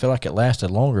kid, it felt like it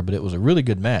lasted longer, but it was a really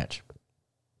good match.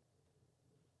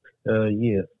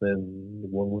 Yes, and the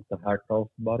one with the high cross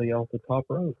body off the top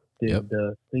rope did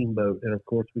Steamboat. And, of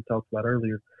course, we talked about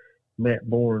earlier, Matt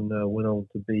Bourne went on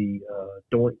to be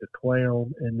Doink the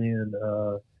Clown, and then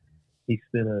he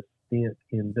spent a stint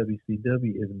in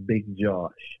WCW as Big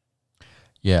Josh.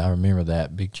 Yeah, I remember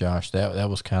that, Big Josh. That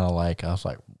was kind of like, I was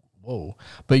like, whoa.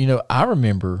 But, I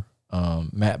remember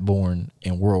Matt Bourne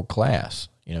in World Class,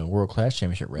 World Class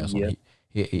Championship Wrestling.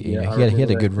 Yeah. He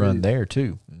had a good run there,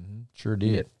 too. Mm-hmm. Sure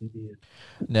did. Yes, he did.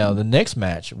 Now the next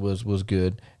match was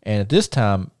good, and at this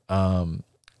time,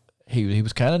 he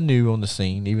was kind of new on the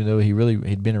scene, even though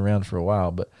he'd been around for a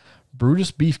while. But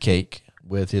Brutus Beefcake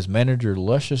with his manager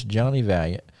Luscious Johnny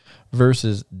Valiant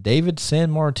versus David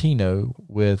Sanmartino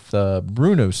with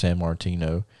Bruno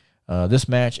Sanmartino. This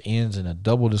match ends in a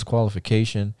double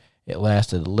disqualification. It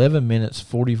lasted 11 minutes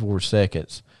 44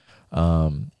 seconds.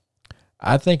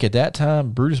 I think at that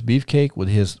time, Brutus Beefcake with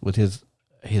his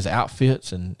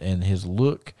outfits and his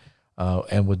look,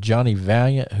 and with Johnny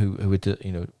Valiant, who with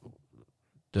the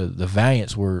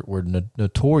Valiants were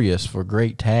notorious for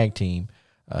great tag team.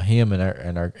 Him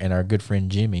and our good friend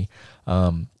Jimmy,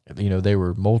 they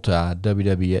were multi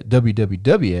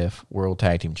WWF World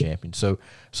Tag Team Champions. So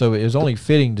it was only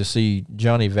fitting to see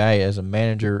Johnny Valiant as a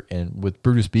manager, and with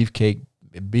Brutus Beefcake.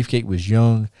 Beefcake was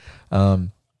young.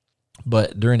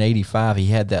 But during '85, he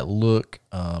had that look.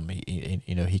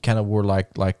 He kind of wore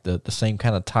like the same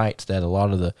kind of tights that a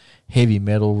lot of the heavy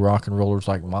metal rock and rollers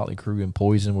like Motley Crue and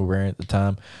Poison were wearing at the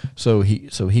time. So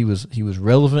he was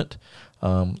relevant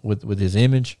with his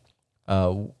image.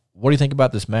 What do you think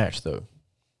about this match, though?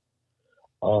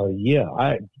 Yeah,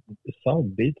 I saw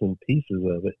bits and pieces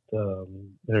of it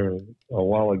there a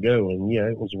while ago, and yeah,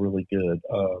 it was really good.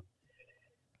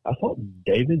 I thought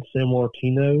David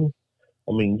Sanmartino.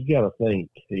 I mean, you got to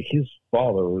think his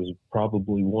father was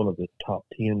probably one of the top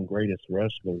 10 greatest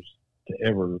wrestlers to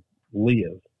ever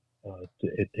live,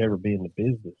 to ever be in the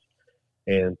business,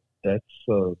 and that's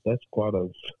quite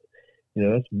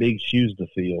that's big shoes to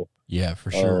fill. Yeah,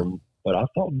 for sure. But I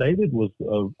thought David was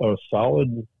a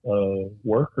solid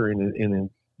worker in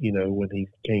when he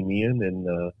came in,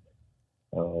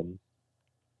 and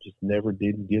just never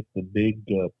did get the big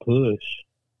push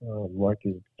like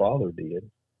his father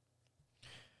did.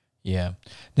 Yeah.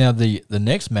 Now the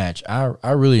next match,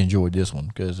 I really enjoyed this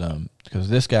one because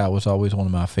this guy was always one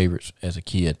of my favorites as a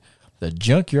kid. The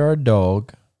Junkyard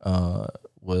Dog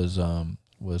was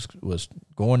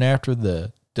going after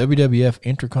the WWF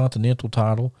Intercontinental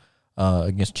title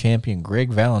against champion Greg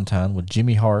Valentine with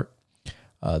Jimmy Hart.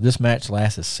 This match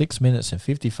lasted 6 minutes and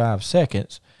 55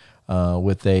 seconds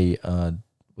with a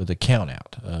count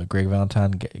out. Greg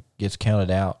Valentine gets counted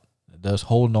out, thus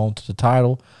holding on to the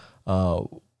title.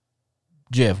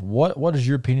 Jeff, what is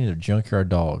your opinion of Junkyard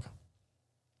Dog?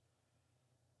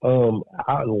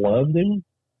 I loved him,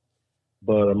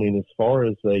 but I mean, as far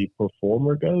as a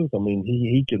performer goes, I mean,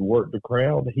 he could work the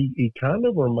crowd. He kind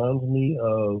of reminds me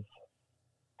of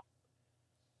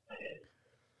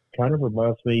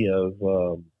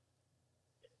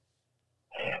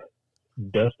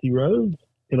Dusty Rhodes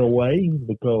in a way,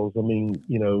 because I mean,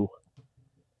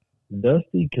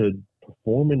 Dusty could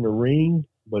perform in the ring,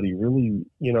 but he really,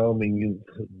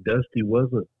 Dusty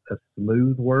wasn't a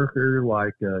smooth worker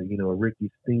like, a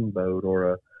Ricky Steamboat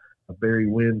or a Barry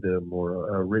Windham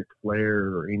or a Ric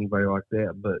Flair or anybody like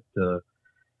that. But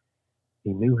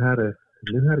he knew how to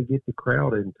get the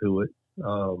crowd into it.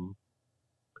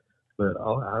 But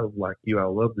I like you, I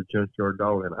love the Junkyard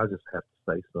Dog, and I just have to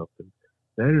say something.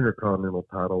 That Intercontinental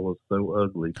title was so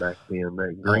ugly back then.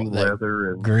 That green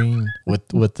leather and green with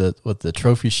the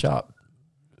trophy shop.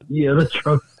 Yeah, the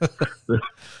trophy, the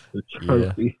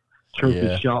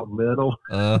trophy shop medal.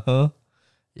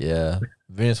 Yeah,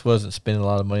 Vince wasn't spending a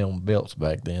lot of money on belts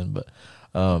back then, but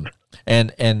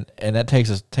and that takes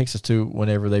us to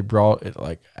whenever they brought it,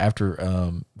 like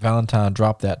after Valentine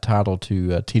dropped that title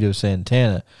to Tito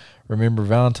Santana. Remember,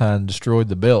 Valentine destroyed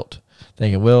the belt,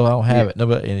 thinking, "Well, I don't have it,"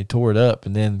 and he tore it up.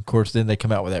 And then, of course, they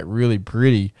come out with that really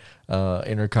pretty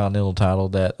Intercontinental title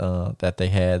that they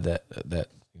had that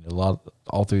a lot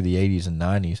all through the 80s and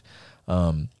 90s.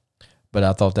 But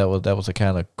I thought that was a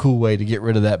kind of cool way to get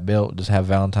rid of that belt. Just have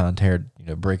Valentine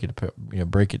break it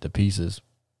to pieces.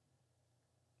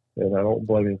 And I don't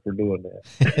blame him for doing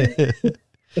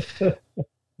that.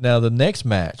 Now the next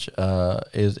match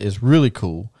is really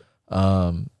cool.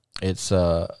 It's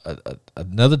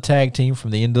another tag team from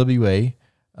the NWA,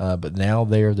 but now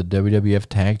they are the WWF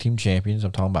Tag Team Champions.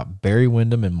 I'm talking about Barry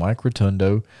Windham and Mike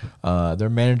Rotundo. Their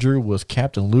manager was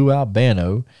Captain Lou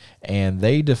Albano, and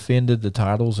they defended the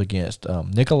titles against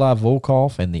Nikolai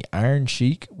Volkov and the Iron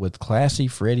Sheik with Classy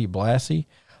Freddie Blassie.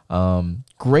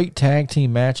 Great tag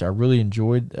team match. I really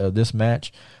enjoyed this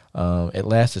match. It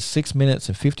lasted 6 minutes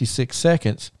and 56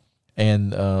 seconds,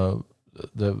 and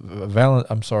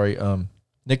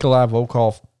Nikolai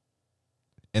Volkov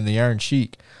and the Iron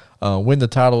Sheik win the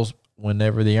titles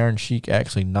whenever the Iron Sheik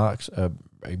actually breaks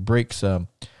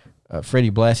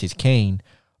Freddie Blassie's cane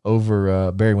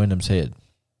over Barry Windham's head.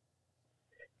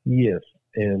 Yes,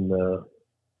 and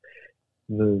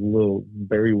the little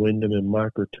Barry Windham and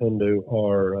Mike Rotundo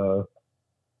are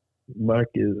Mike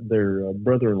is their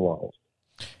brother-in-laws.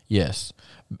 Yes.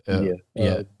 Yeah.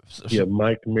 Yeah. Yeah.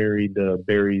 Mike married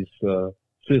Barry's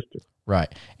sister.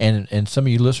 Right. And some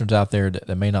of you listeners out there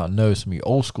that may not know, some of you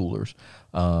old schoolers,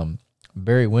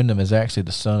 Barry Windham is actually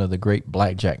the son of the great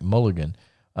Blackjack Mulligan.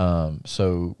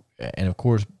 So, and of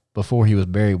course, before he was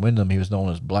Barry Windham, he was known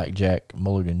as Blackjack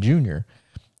Mulligan Jr.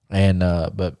 And,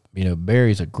 but, you know,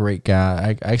 Barry's a great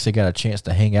guy. I actually got a chance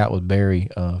to hang out with Barry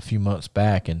a few months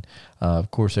back. And, of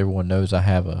course, everyone knows I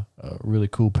have a really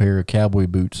cool pair of cowboy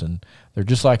boots, and they're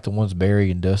just like the ones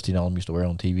Barry and Dusty and all them used to wear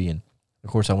on TV. And, of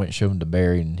course, I went and showed them to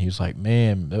Barry, and he was like,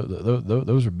 "Man,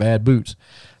 those are bad boots."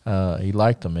 He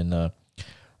liked them, and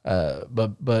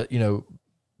but you know,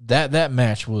 that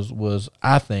match was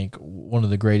I think one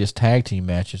of the greatest tag team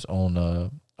matches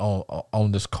on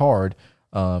this card.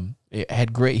 It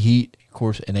had great heat, of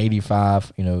course. In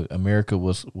 '85, you know, America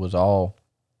was all,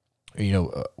 you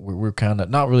know, we're kind of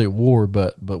not really at war,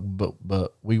 but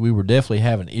we were definitely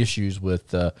having issues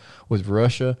with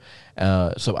Russia.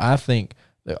 So I think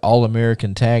the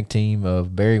All-American tag team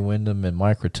of Barry Windham and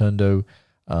Mike Rotundo,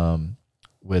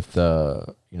 with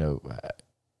you know,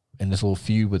 in this little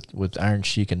feud with Iron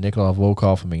Sheik and Nikolai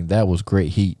Volkov. I mean, that was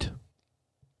great heat.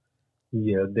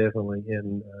 Yeah, definitely.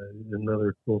 And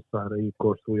another cool side, of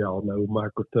course, we all know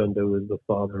Mike Rotundo is the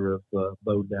father of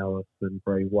Bo Dallas and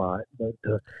Bray Wyatt. But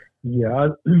yeah,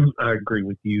 I agree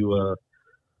with you.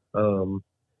 You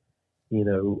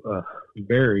know,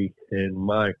 Barry and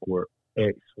Mike were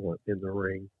excellent in the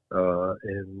ring,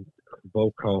 and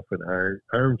Volkov and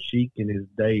Iron Sheik in his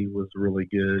day was really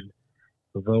good.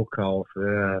 Volkov,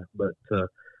 but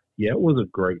yeah, it was a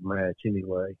great match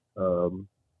anyway.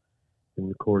 And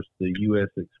of course, the U.S.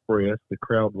 Express, the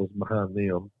crowd was behind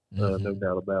them, no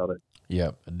doubt about it.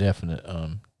 Yeah, definite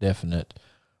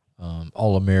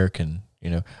All-American. You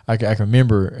know, I can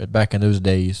remember back in those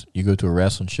days, you go to a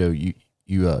wrestling show,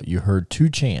 you heard two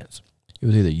chants. It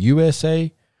was either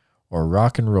USA or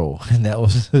rock and roll, and that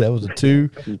was the two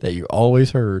that you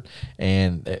always heard,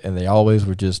 and they always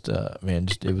were just it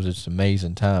was just an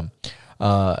amazing time.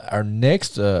 Our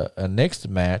next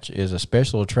match is a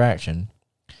special attraction.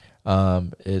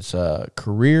 It's a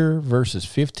career versus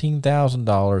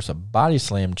 $15,000, a body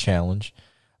slam challenge.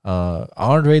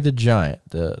 Andre the Giant,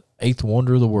 the eighth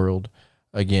wonder of the world,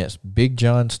 against Big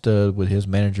John Studd with his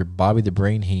manager Bobby the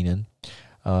Brain Heenan.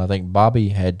 I think Bobby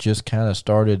had just kind of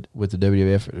started with the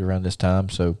WWF around this time,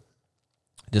 so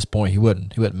at this point he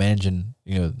wasn't managing,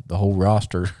 you know, the whole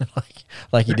roster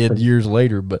like he did years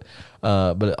later. But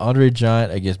Andre the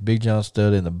Giant against Big John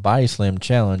Studd in the body slam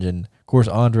challenge, and of course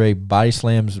Andre body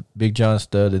slams Big John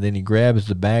Studd, and then he grabs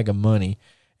the bag of money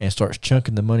and starts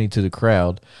chunking the money to the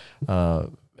crowd.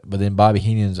 But then Bobby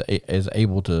Heenan is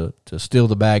able to steal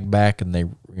the bag back, and they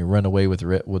run away with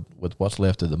what's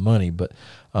left of the money. But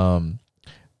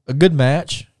a good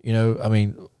match, you know. I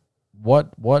mean,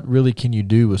 what really can you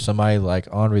do with somebody like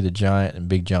Andre the Giant and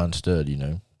Big John Studd, you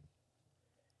know?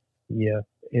 Yeah,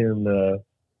 and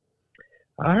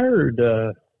I heard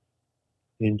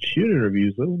in shoot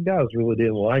interviews those guys really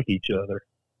didn't like each other.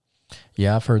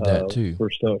 Yeah, I've heard that too. For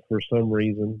some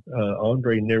reason,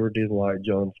 Andre never did like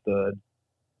John Studd.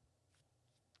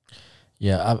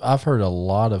 Yeah, I've heard a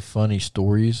lot of funny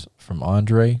stories from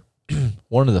Andre.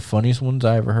 One of the funniest ones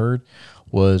I ever heard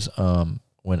was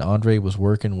when Andre was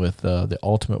working with the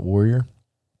Ultimate Warrior.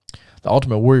 The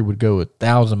Ultimate Warrior would go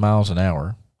 1,000 miles an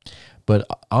hour, but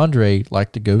Andre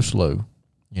liked to go slow.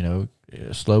 You know,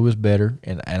 slow is better,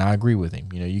 and I agree with him.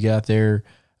 You know, you got there.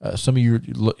 Some of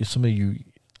you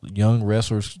young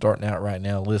wrestlers starting out right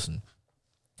now, listen.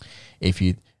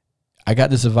 I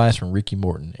got this advice from Ricky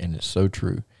Morton, and it's so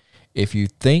true. If you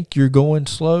think you're going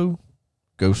slow,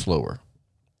 go slower.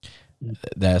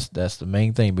 That's the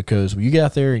main thing, because when you get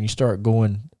out there and you start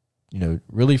going, you know,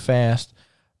 really fast,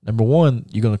 number one,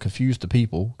 you're going to confuse the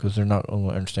people because they're not going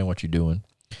to understand what you're doing.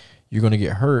 You're going to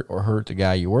get hurt or hurt the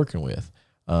guy you're working with.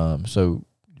 So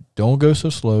don't go so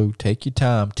slow. Take your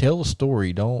time. Tell a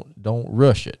story. Don't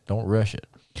rush it. Don't rush it.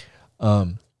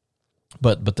 But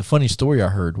the funny story I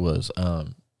heard was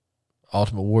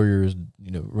Ultimate Warrior is,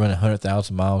 you know, running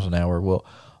 100,000 miles an hour. Well,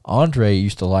 Andre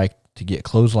used to like to get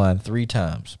clothesline 3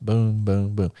 times. Boom,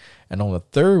 boom, boom. And on the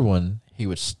third one, he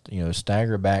would, you know,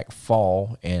 stagger back,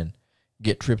 fall, and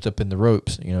get tripped up in the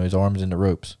ropes. You know, his arms in the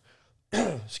ropes.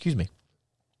 Excuse me.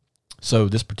 So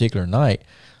this particular night,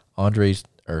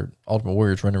 Ultimate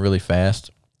Warrior's running really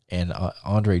fast, and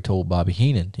Andre told Bobby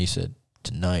Heenan, he said,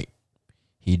 tonight,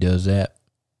 he does that,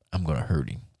 I'm going to hurt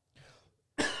him.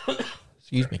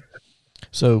 Excuse me.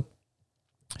 So,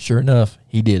 sure enough,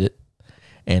 he did it.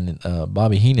 And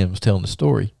Bobby Heenan was telling the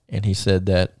story, and he said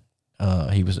that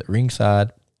he was at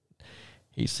ringside.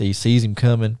 He sees him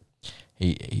coming.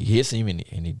 He hits him, and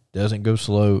he doesn't go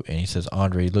slow. And he says,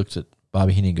 Andre looks at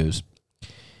Bobby Heenan and goes,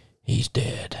 "He's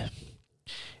dead."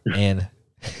 And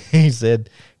he said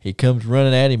he comes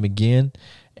running at him again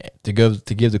to give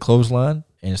the clothesline.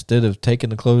 And instead of taking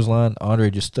the clothesline,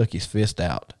 Andre just stuck his fist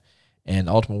out. And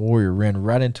Ultimate Warrior ran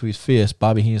right into his fist.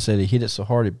 Bobby Heenan said he hit it so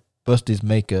hard it busted his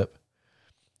makeup.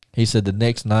 He said the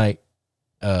next night,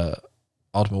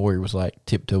 Ultimate Warrior was like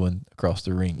tiptoeing across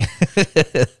the ring.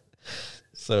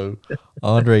 So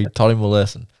Andre taught him a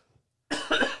lesson.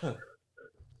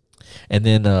 And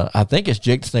then I think it's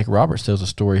Jake the Snake Roberts tells a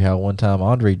story how one time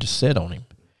Andre just sat on him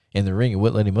in the ring and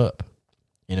wouldn't let him up.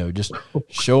 Just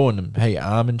showing him, hey,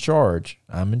 I'm in charge.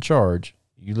 I'm in charge.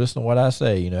 You listen to what I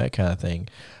say, that kind of thing.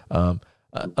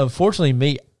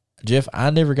 Unfortunately, Jeff, I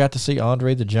never got to see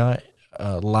Andre the Giant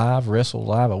wrestle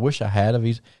live. I wish I had.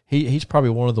 He's probably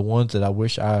one of the ones that I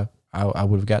wish I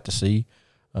would have got to see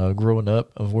growing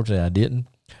up. Unfortunately, I didn't.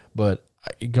 But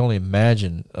you can only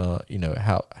imagine,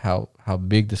 how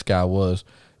big this guy was,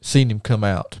 seeing him come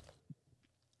out.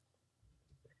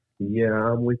 Yeah,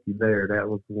 I'm with you there. That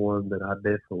was one that I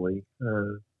definitely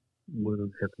would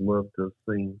have loved to have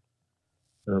seen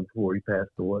before he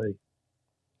passed away.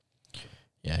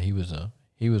 Yeah, he was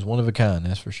one of a kind,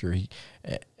 that's for sure.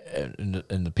 And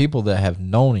the people that have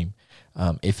known him,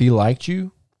 if he liked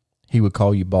you, he would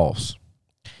call you boss.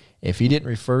 If he didn't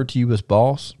refer to you as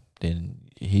boss, then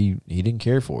he didn't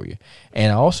care for you.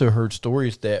 And I also heard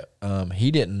stories that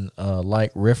he didn't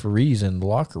like referees in the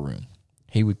locker room.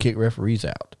 He would kick referees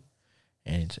out.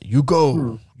 And he'd say, you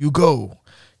go,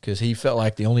 because he felt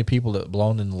like the only people that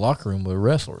belonged in the locker room were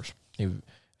wrestlers. He was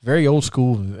very old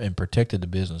school and protected the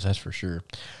business, that's for sure.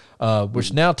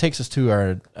 Which now takes us to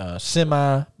our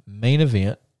semi-main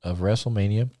event of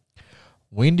WrestleMania.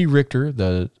 Wendy Richter,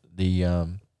 the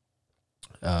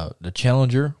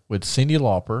challenger with Cyndi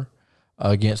Lauper,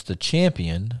 against the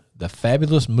champion, the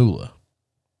Fabulous Moolah,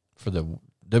 for the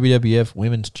WWF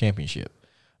Women's Championship.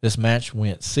 This match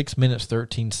went 6 minutes,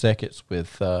 13 seconds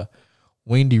with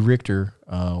Wendy Richter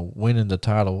winning the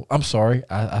title. I'm sorry,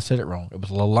 I said it wrong. It was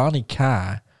Leilani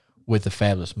Kai with the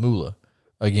Fabulous Moolah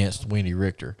against Wendy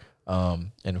Richter.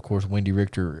 And, of course, Wendy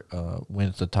Richter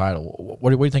wins the title. What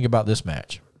do you think about this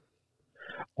match?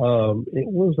 It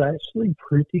was actually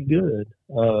pretty good.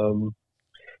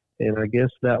 And I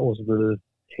guess that was the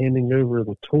handing over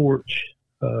the torch.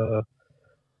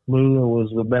 Moolah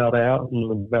was about out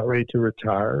and about ready to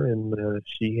retire, and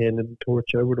she handed the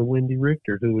torch over to Wendy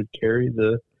Richter, who would carry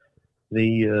the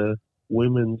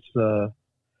women's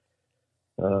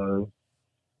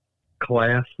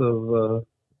class of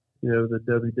the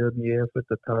WWF at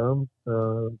the time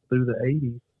through the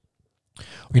 80s.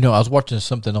 I was watching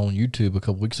something on YouTube a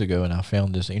couple weeks ago, and I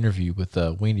found this interview with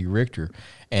Wendy Richter,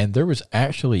 and there was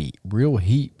actually real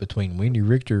heat between Wendy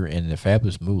Richter and the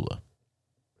Fabulous Moolah.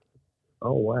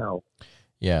 Oh, wow.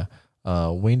 Yeah.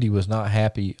 Wendy was not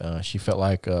happy. She felt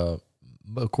like, of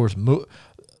course,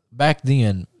 back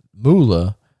then,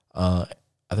 Moolah, I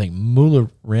think Moolah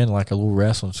ran like a little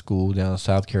wrestling school down in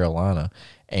South Carolina,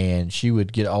 and she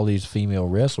would get all these female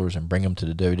wrestlers and bring them to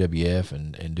the WWF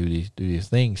and do these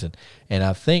things. And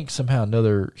I think somehow or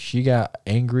another she got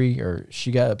angry, or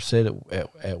she got upset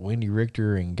at Wendy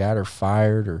Richter and got her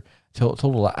fired, or told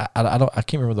her, I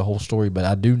can't remember the whole story, but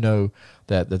I do know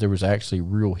that there was actually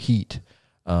real heat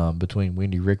between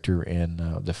Wendy Richter and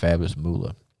the Fabulous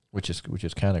Moolah, which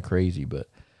is kind of crazy, but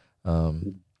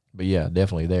yeah,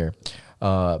 definitely there.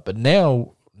 But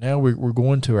now we're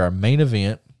going to our main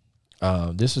event.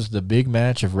 This is the big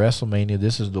match of WrestleMania.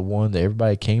 This is the one that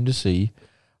everybody came to see.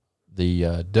 The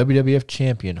WWF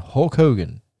champion Hulk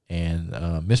Hogan and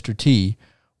Mr. T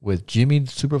with Jimmy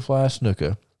Superfly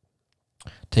Snuka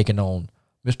taking on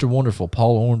Mr. Wonderful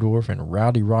Paul Orndorff and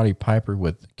Rowdy Roddy Piper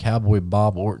with Cowboy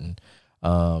Bob Orton.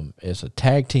 It's a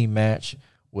tag team match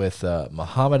with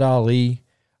Muhammad Ali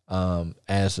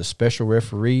as a special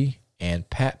referee, and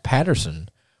Pat Patterson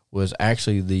was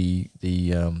actually the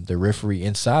referee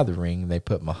inside the ring. They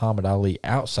put Muhammad Ali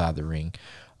outside the ring.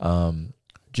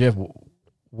 Jeff,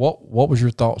 what was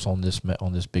your thoughts on this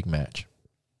big match?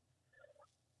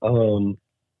 To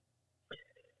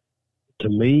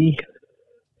me,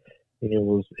 it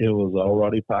was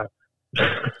already Piper.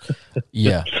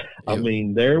 Yeah. I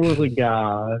mean, there was a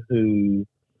guy who,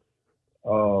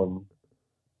 and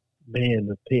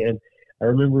I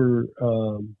remember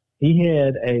he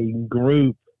had a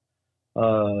group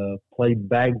play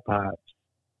bagpipes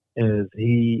as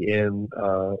he and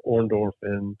Orndorff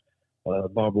and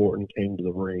Bob Orton came to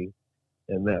the ring,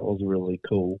 and that was really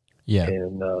cool. Yeah.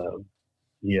 And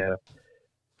yeah,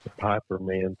 Piper,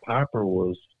 man, Piper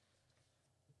was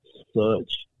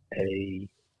such a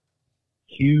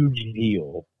huge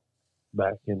heel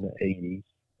back in the 80s.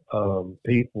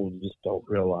 People just don't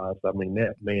realize. I mean,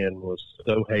 that man was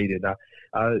so hated. I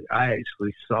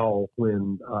actually saw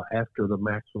when after the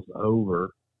match was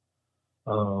over,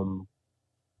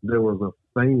 there was a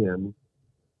fan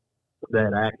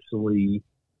that actually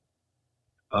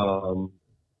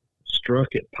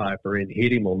struck at Piper and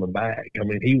hit him on the back. I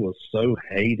mean, he was so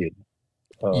hated.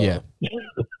 Yeah.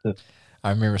 I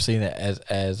remember seeing that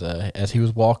as he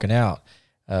was walking out,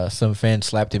 some fan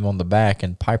slapped him on the back,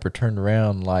 and Piper turned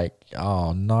around like,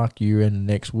 "I'll knock you in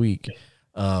next week."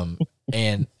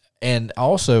 And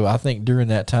also, I think during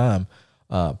that time,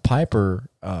 Piper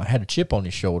had a chip on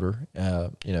his shoulder.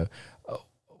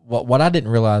 What I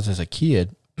didn't realize as a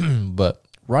kid, but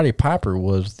Roddy Piper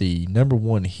was the number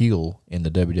one heel in the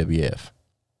WWF,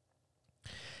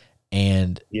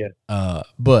 and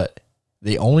but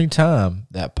the only time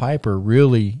that Piper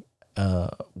really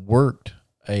worked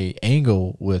a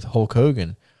angle with Hulk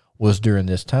Hogan was during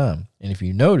this time. And if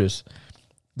you notice,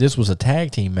 this was a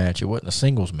tag team match. It wasn't a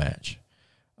singles match.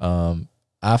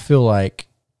 I feel like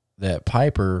that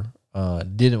Piper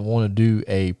didn't want to do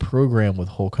a program with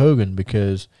Hulk Hogan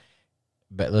because,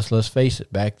 but let's face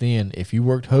it, back then, if you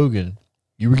worked Hogan,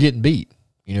 you were getting beat.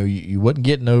 You wasn't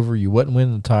getting over. You wasn't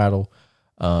winning the title.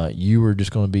 You were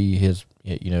just going to be his,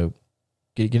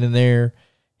 get in there.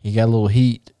 He got a little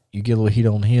heat. You get a little heat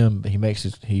on him.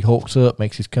 He hulks up,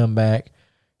 makes his comeback,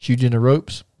 shoots you in the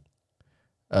ropes.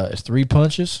 It's 3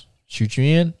 punches, shoot you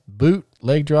in, boot,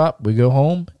 leg drop. We go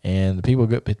home, and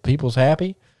the people's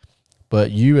happy.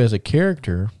 But you as a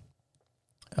character,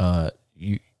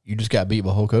 you just got beat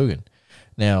by Hulk Hogan.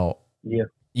 Now,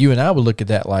 you and I would look at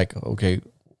that like, okay,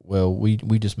 well, we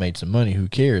just made some money. Who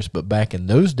cares? But back in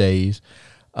those days,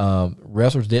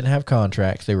 wrestlers didn't have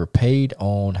contracts. They were paid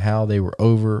on how they were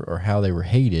over or how they were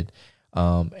hated.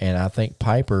 And I think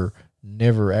Piper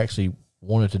never actually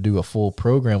wanted to do a full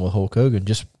program with Hulk Hogan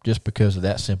just because of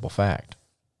that simple fact.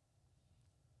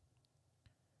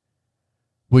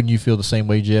 Wouldn't you feel the same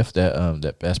way, Jeff,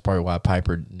 that that's probably why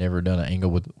Piper never done an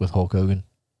angle with Hulk Hogan?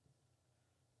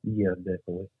 Yeah,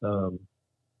 definitely.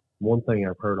 One thing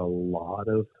I've heard a lot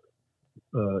of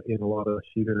in a lot of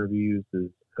shoot interviews is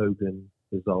Hogan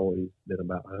has always been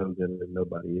about Hogan and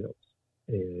nobody else.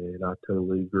 And I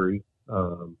totally agree.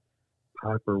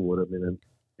 Piper would have been an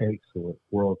excellent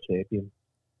world champion.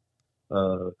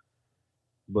 But,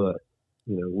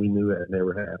 we knew that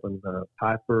never happened.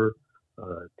 Piper,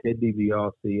 Ted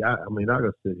DiBiase, I mean, I'm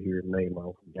going to sit here and name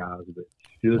off guys that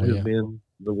should have been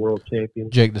the world champion.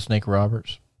 Jake the Snake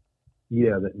Roberts.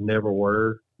 Yeah, that never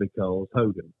were because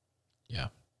Hogan. Yeah.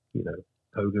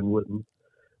 Hogan wouldn't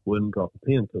drop a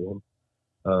pin to him.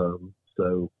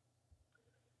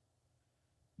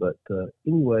 But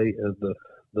anyway,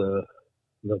 the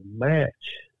match,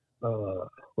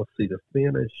 let's see, the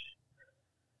finish,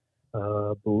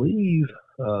 I believe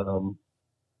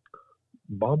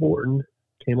Bob Orton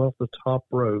came off the top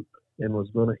rope and was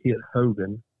going to hit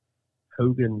Hogan.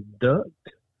 Hogan ducked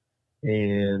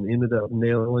and ended up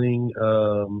nailing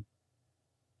Paul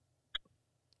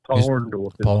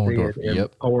Orndorff instead, and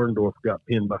Paul Orndorff got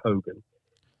pinned by Hogan.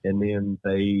 And then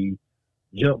they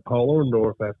jumped Paul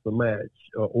Orndorff after the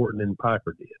match. Orton and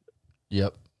Piper did.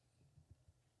 Yep.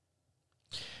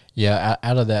 Yeah,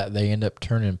 out of that, they end up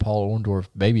turning Paul Orndorff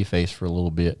babyface for a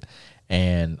little bit,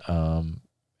 and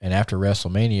after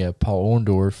WrestleMania, Paul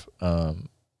Orndorff,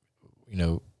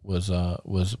 was a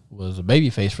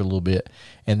babyface for a little bit,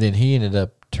 and then he ended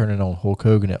up turning on Hulk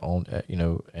Hogan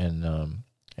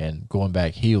and going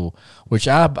back heel, which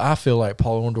I feel like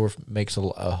Paul Orndorff makes a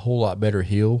whole lot better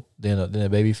heel than a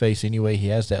babyface anyway. He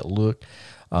has that look,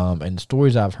 and the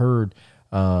stories I've heard,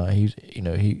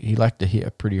 he liked to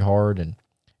hit pretty hard, and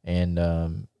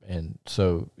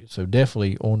so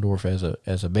definitely Orndorff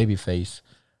as a babyface,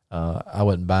 I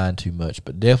wasn't buying too much,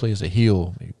 but definitely as a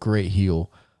heel, great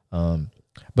heel.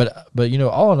 But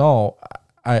all in all,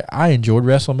 I enjoyed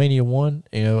WrestleMania 1.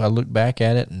 I look back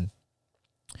at it, and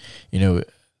there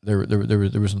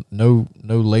was no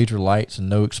laser lights and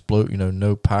no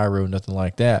no pyro, nothing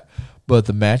like that. But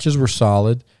the matches were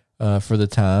solid for the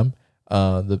time.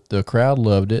 The crowd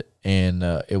loved it, and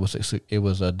it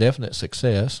was a definite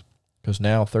success because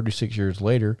now 36 years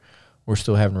later, we're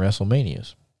still having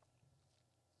WrestleManias.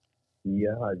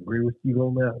 Yeah, I agree with you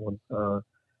on that one.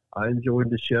 I enjoyed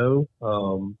the show.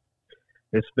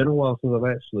 It's been a while since I've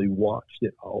actually watched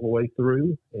it all the way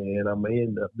through, and I may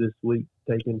end up this week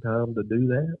taking time to do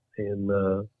that.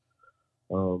 And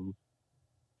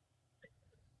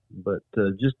but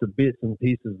just the bits and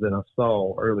pieces that I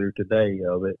saw earlier today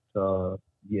of it,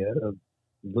 it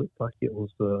looked like it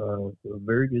was a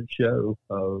very good show.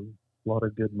 A lot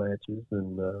of good matches,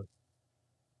 and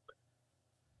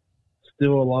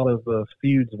still a lot of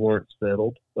feuds weren't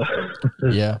settled.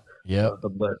 Yeah, yeah.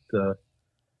 But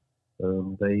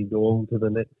they go on to the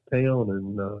next town,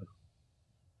 and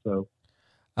so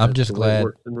I'm just the way it glad.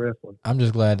 works in wrestling. I'm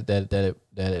just glad that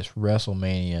it's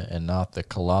WrestleMania and not the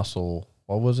Colossal.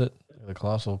 What was it? The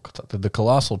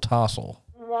Colossal Tussle.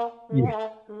 Yeah.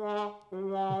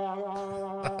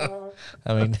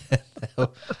 I mean,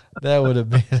 that would have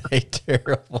been a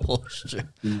terrible,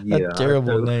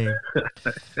 name.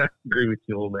 I agree with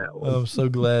you on that one. I'm so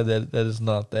glad that is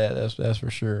not that. That's for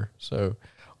sure. So,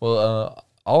 well,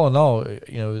 all in all,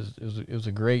 it was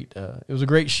a great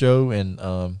show,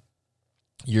 and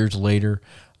years later,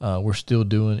 we're still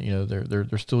doing.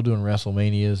 They're still doing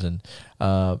WrestleManias, and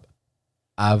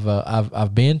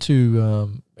I've been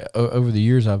to over the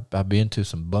years. I've been to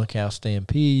some Bunkhouse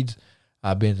Stampedes.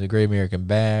 I've been to the Great American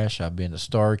Bash. I've been to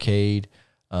Starrcade.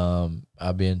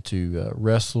 I've been to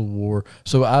Wrestle War.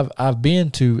 So I've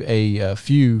been to a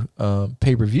few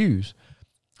pay-per-views,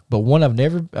 but one I've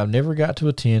never got to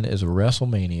attend is a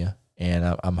WrestleMania,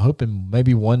 and I'm hoping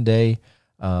maybe one day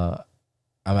I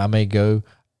may go.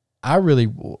 I really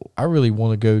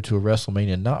want to go to a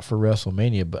WrestleMania, not for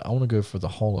WrestleMania, but I want to go for the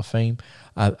Hall of Fame.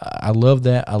 I love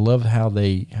that. I love how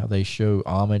they show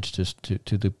homage to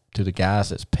the guys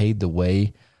that's paved the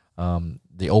way,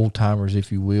 the old timers,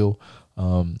 if you will.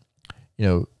 That's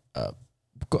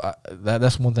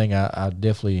one thing I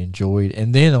definitely enjoyed.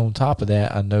 And then on top of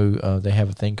that, I know they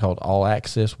have a thing called All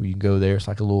Access where you can go there. It's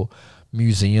like a little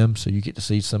museum, so you get to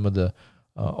see some of the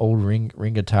old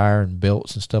ring attire and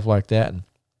belts and stuff like that. And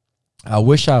I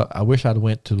wish I'd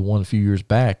went to the one a few years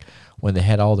back when they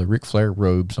had all the Ric Flair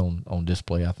robes on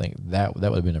display. I think that would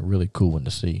have been a really cool one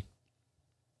to see.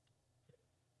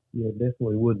 Yeah, it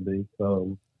definitely would be. I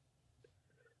don't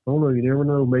know. You never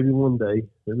know. Maybe one day,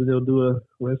 maybe they'll do a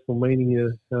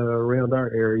WrestleMania around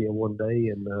our area one day,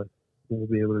 and we'll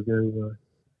be able to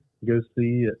go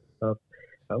see it. I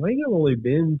think I've only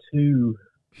been to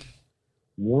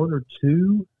one or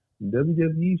two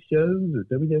WWE shows or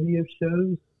WWF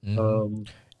shows. Mm-hmm.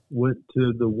 Went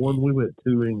to the one we went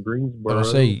to in Greensboro. I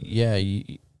say, yeah,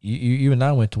 you and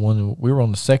I went to one. We were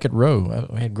on the second row.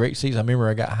 We had great seats. I remember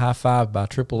I got high-fived by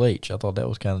Triple H. I thought that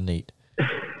was kind of neat.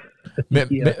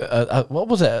 Yeah. What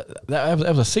was that? That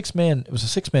was a six-man. It was a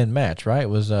six-man match, right? It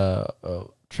was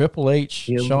Triple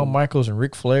H, Shawn Michaels, and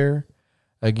Ric Flair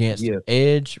against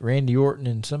Edge, Randy Orton,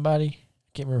 and somebody. I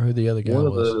can't remember who the other guy was. One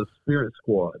of the Spirit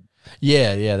Squad.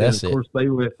 Yeah, that's it. Of course, they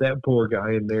let that poor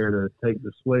guy in there to take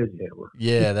the sledgehammer.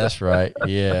 Yeah, that's right.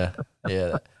 Yeah.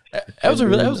 That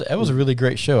was a really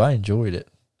great show. I enjoyed it.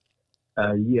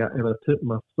 And I took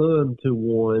my son to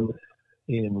one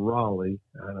in Raleigh.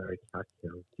 I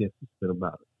guess it's been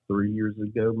about 3 years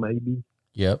ago, maybe.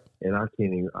 Yep. And I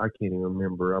can't even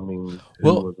remember. I mean,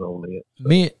 who was on it? So.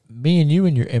 Me and you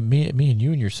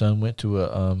and your son went to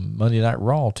a Monday Night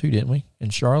Raw too, didn't we?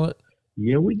 In Charlotte.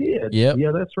 Yeah, we did. Yep.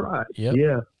 Yeah, that's right. Yep.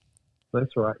 Yeah,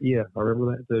 that's right. Yeah, I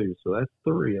remember that too. So that's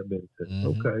 3 I've been to.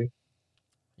 Mm-hmm. Okay.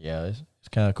 Yeah, it's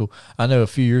kind of cool. I know a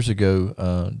few years ago,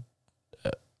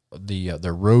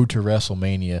 the road to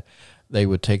WrestleMania, they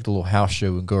would take the little house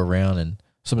show and go around, and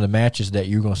some of the matches that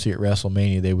you're going to see at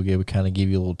WrestleMania, they would kind of give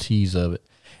you a little tease of it.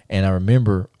 And I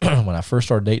remember when I first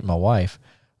started dating my wife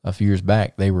a few years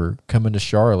back, they were coming to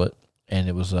Charlotte, and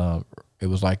it was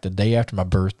like the day after my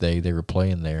birthday. They were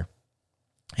playing there.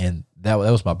 And that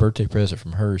was my birthday present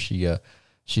from her. She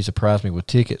surprised me with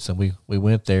tickets, and we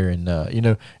went there. And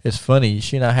it's funny.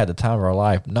 She and I had the time of our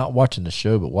life, not watching the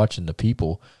show, but watching the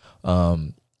people.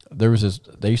 They used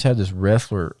to have this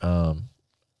wrestler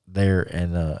there,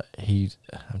 and I'm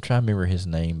trying to remember his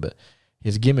name, but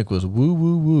his gimmick was woo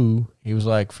woo woo. He was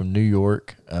like from New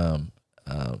York,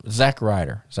 Zack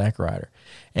Ryder.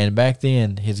 And back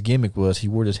then, his gimmick was he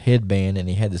wore this headband, and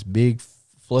he had this big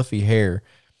fluffy hair.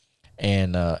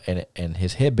 And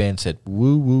his headband said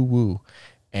 "woo woo woo,"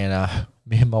 and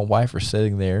me and my wife are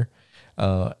sitting there,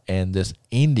 and this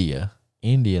Indian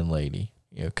lady,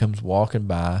 comes walking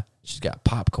by. She's got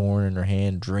popcorn in her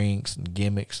hand, drinks and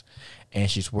gimmicks, and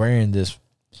she's wearing this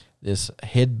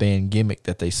headband gimmick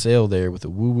that they sell there with the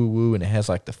woo woo woo, and it has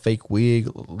like the fake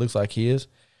wig, looks like his.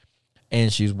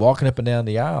 And she's walking up and down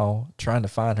the aisle trying to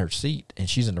find her seat, and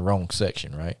she's in the wrong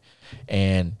section, right?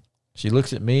 And she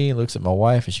looks at me, looks at my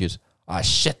wife, and she goes, "Ah,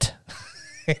 shit."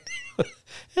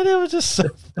 And it was just so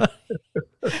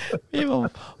funny.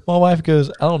 My wife goes,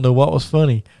 "I don't know what was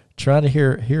funny, trying to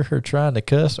hear her trying to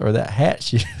cuss, or that hat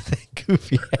that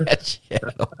goofy hat she had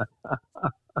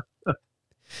on.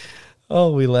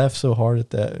 Oh, we laugh so hard at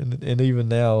that, and even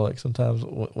now, like sometimes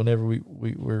whenever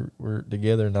we're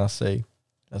together, and I say,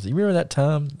 you remember that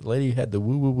time the lady had the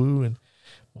woo woo woo, and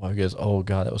my wife goes, oh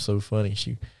God, that was so funny.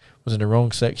 She was in the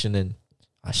wrong section, and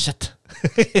I shut.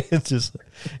 It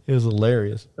was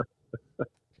hilarious.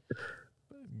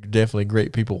 Definitely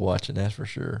great people watching, that's for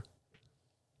sure.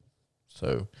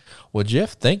 So, well,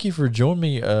 Jeff, thank you for joining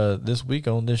me this week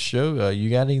on this show. You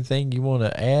got anything you want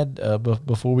to add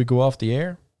before we go off the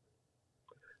air?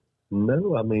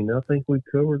 No, I mean, I think we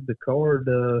covered the card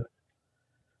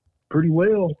pretty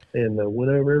well, and went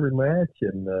over every match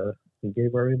and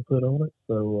gave our input on it.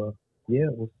 So, yeah,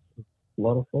 it was a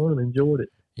lot of fun. Enjoyed it.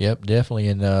 Yep, definitely.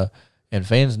 And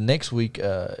fans, next week,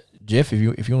 Jeff, if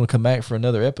you want to come back for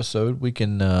another episode, we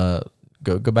can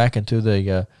go back into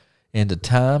the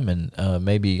time and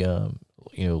maybe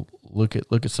look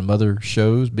at some other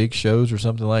shows, big shows or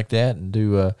something like that, and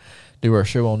do our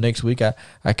show on next week.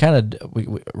 I kind of we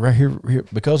right here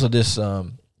because of this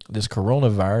this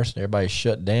coronavirus and everybody's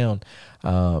shut down.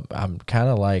 I'm kind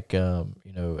of like at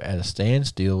a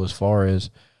standstill as far as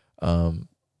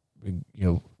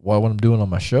what I'm doing on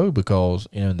my show, because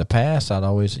in the past I'd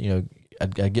always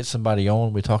I'd get somebody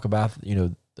on, we talk about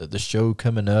the show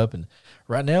coming up, and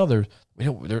right now there's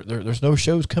no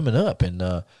shows coming up,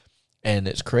 and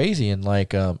it's crazy. And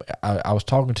like I was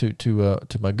talking to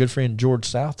my good friend George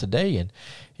South today,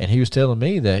 and he was telling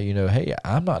me that hey,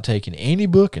 I'm not taking any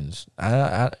bookings.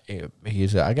 He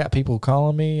said, I got people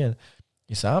calling me, and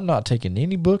he said, I'm not taking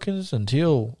any bookings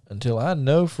until I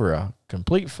know for a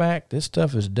complete fact this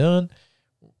stuff is done.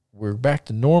 We're back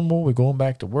to normal. We're going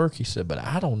back to work. He said, but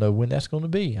I don't know when that's going to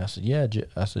be. I said, yeah.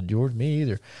 I said, George, me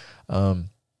either.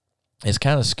 It's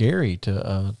kind of scary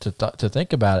to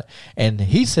think about it. And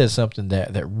he said something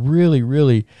that really,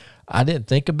 really I didn't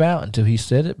think about until he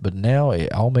said it, but now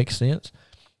it all makes sense.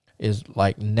 Is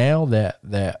like now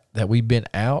that we've been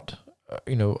out,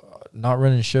 not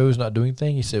running shows, not doing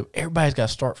things. He said everybody's got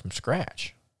to start from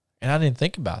scratch, and I didn't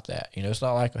think about that. It's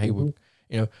not like hey,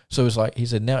 so it's like he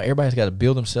said now everybody's got to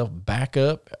build themselves back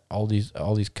up. All these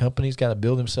companies got to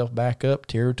build themselves back up.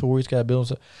 Territories got to build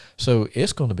themselves. So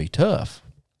it's going to be tough.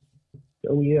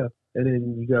 Oh yeah, and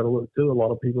then you got to look too. A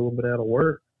lot of people have been out of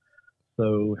work,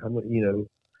 so how much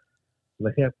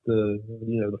they have to.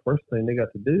 The first thing they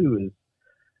got to do is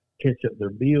catch up their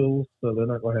bills, so they're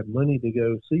not going to have money to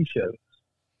go see shows.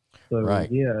 So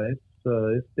right. Yeah,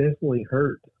 it's definitely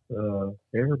hurt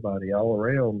everybody all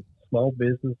around. Small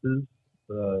businesses,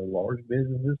 large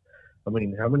businesses. I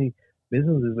mean, how many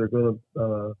businesses are going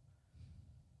to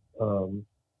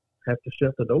have to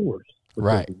shut the doors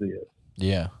because of this?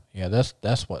 Yeah,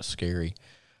 that's what's scary.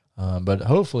 But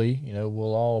hopefully,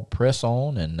 we'll all press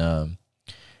on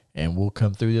and we'll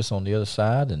come through this on the other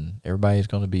side, and everybody's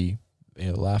going to be,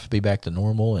 life will be back to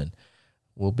normal, and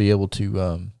we'll be able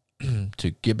to to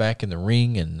get back in the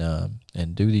ring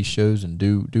and do these shows and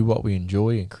do what we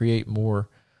enjoy and create more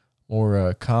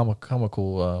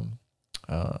comical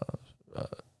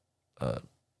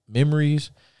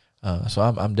memories. So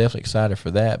I'm definitely excited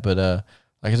for that. But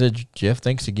like I said, Jeff,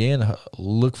 thanks again.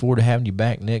 Look forward to having you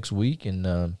back next week,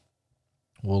 and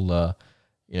we'll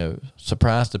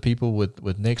surprise the people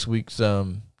with next week's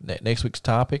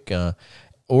topic.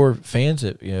 Or fans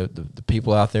that the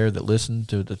people out there that listen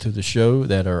to the show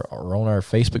that are on our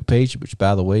Facebook page. Which,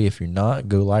 by the way, if you're not,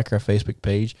 go like our Facebook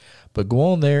page. But go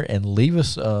on there and leave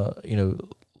us.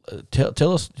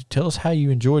 Tell us how you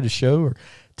enjoyed the show, or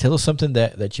tell us something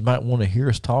that you might want to hear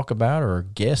us talk about, or a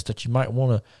guest that you might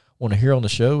want to hear on the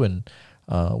show, and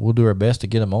we'll do our best to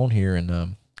get them on here.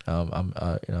 And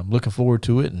I'm looking forward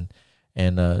to it.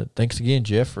 And thanks again,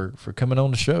 Jeff, for coming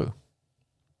on the show.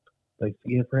 Thanks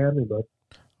again for having me, bud.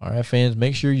 All right, fans,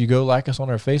 make sure you go like us on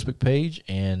our Facebook page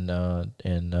and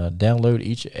download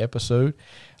each episode.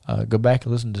 Go back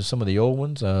and listen to some of the old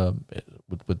ones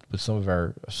with some of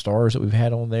our stars that we've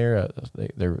had on there.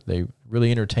 They're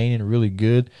really entertaining, really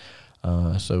good.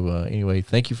 So anyway,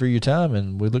 thank you for your time,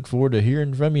 and we look forward to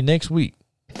hearing from you next week.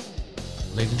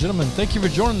 Ladies and gentlemen, thank you for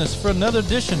joining us for another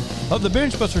edition of the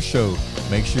BengeBuster Show.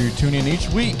 Make sure you tune in each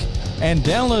week and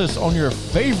download us on your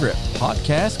favorite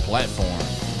podcast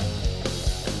platform.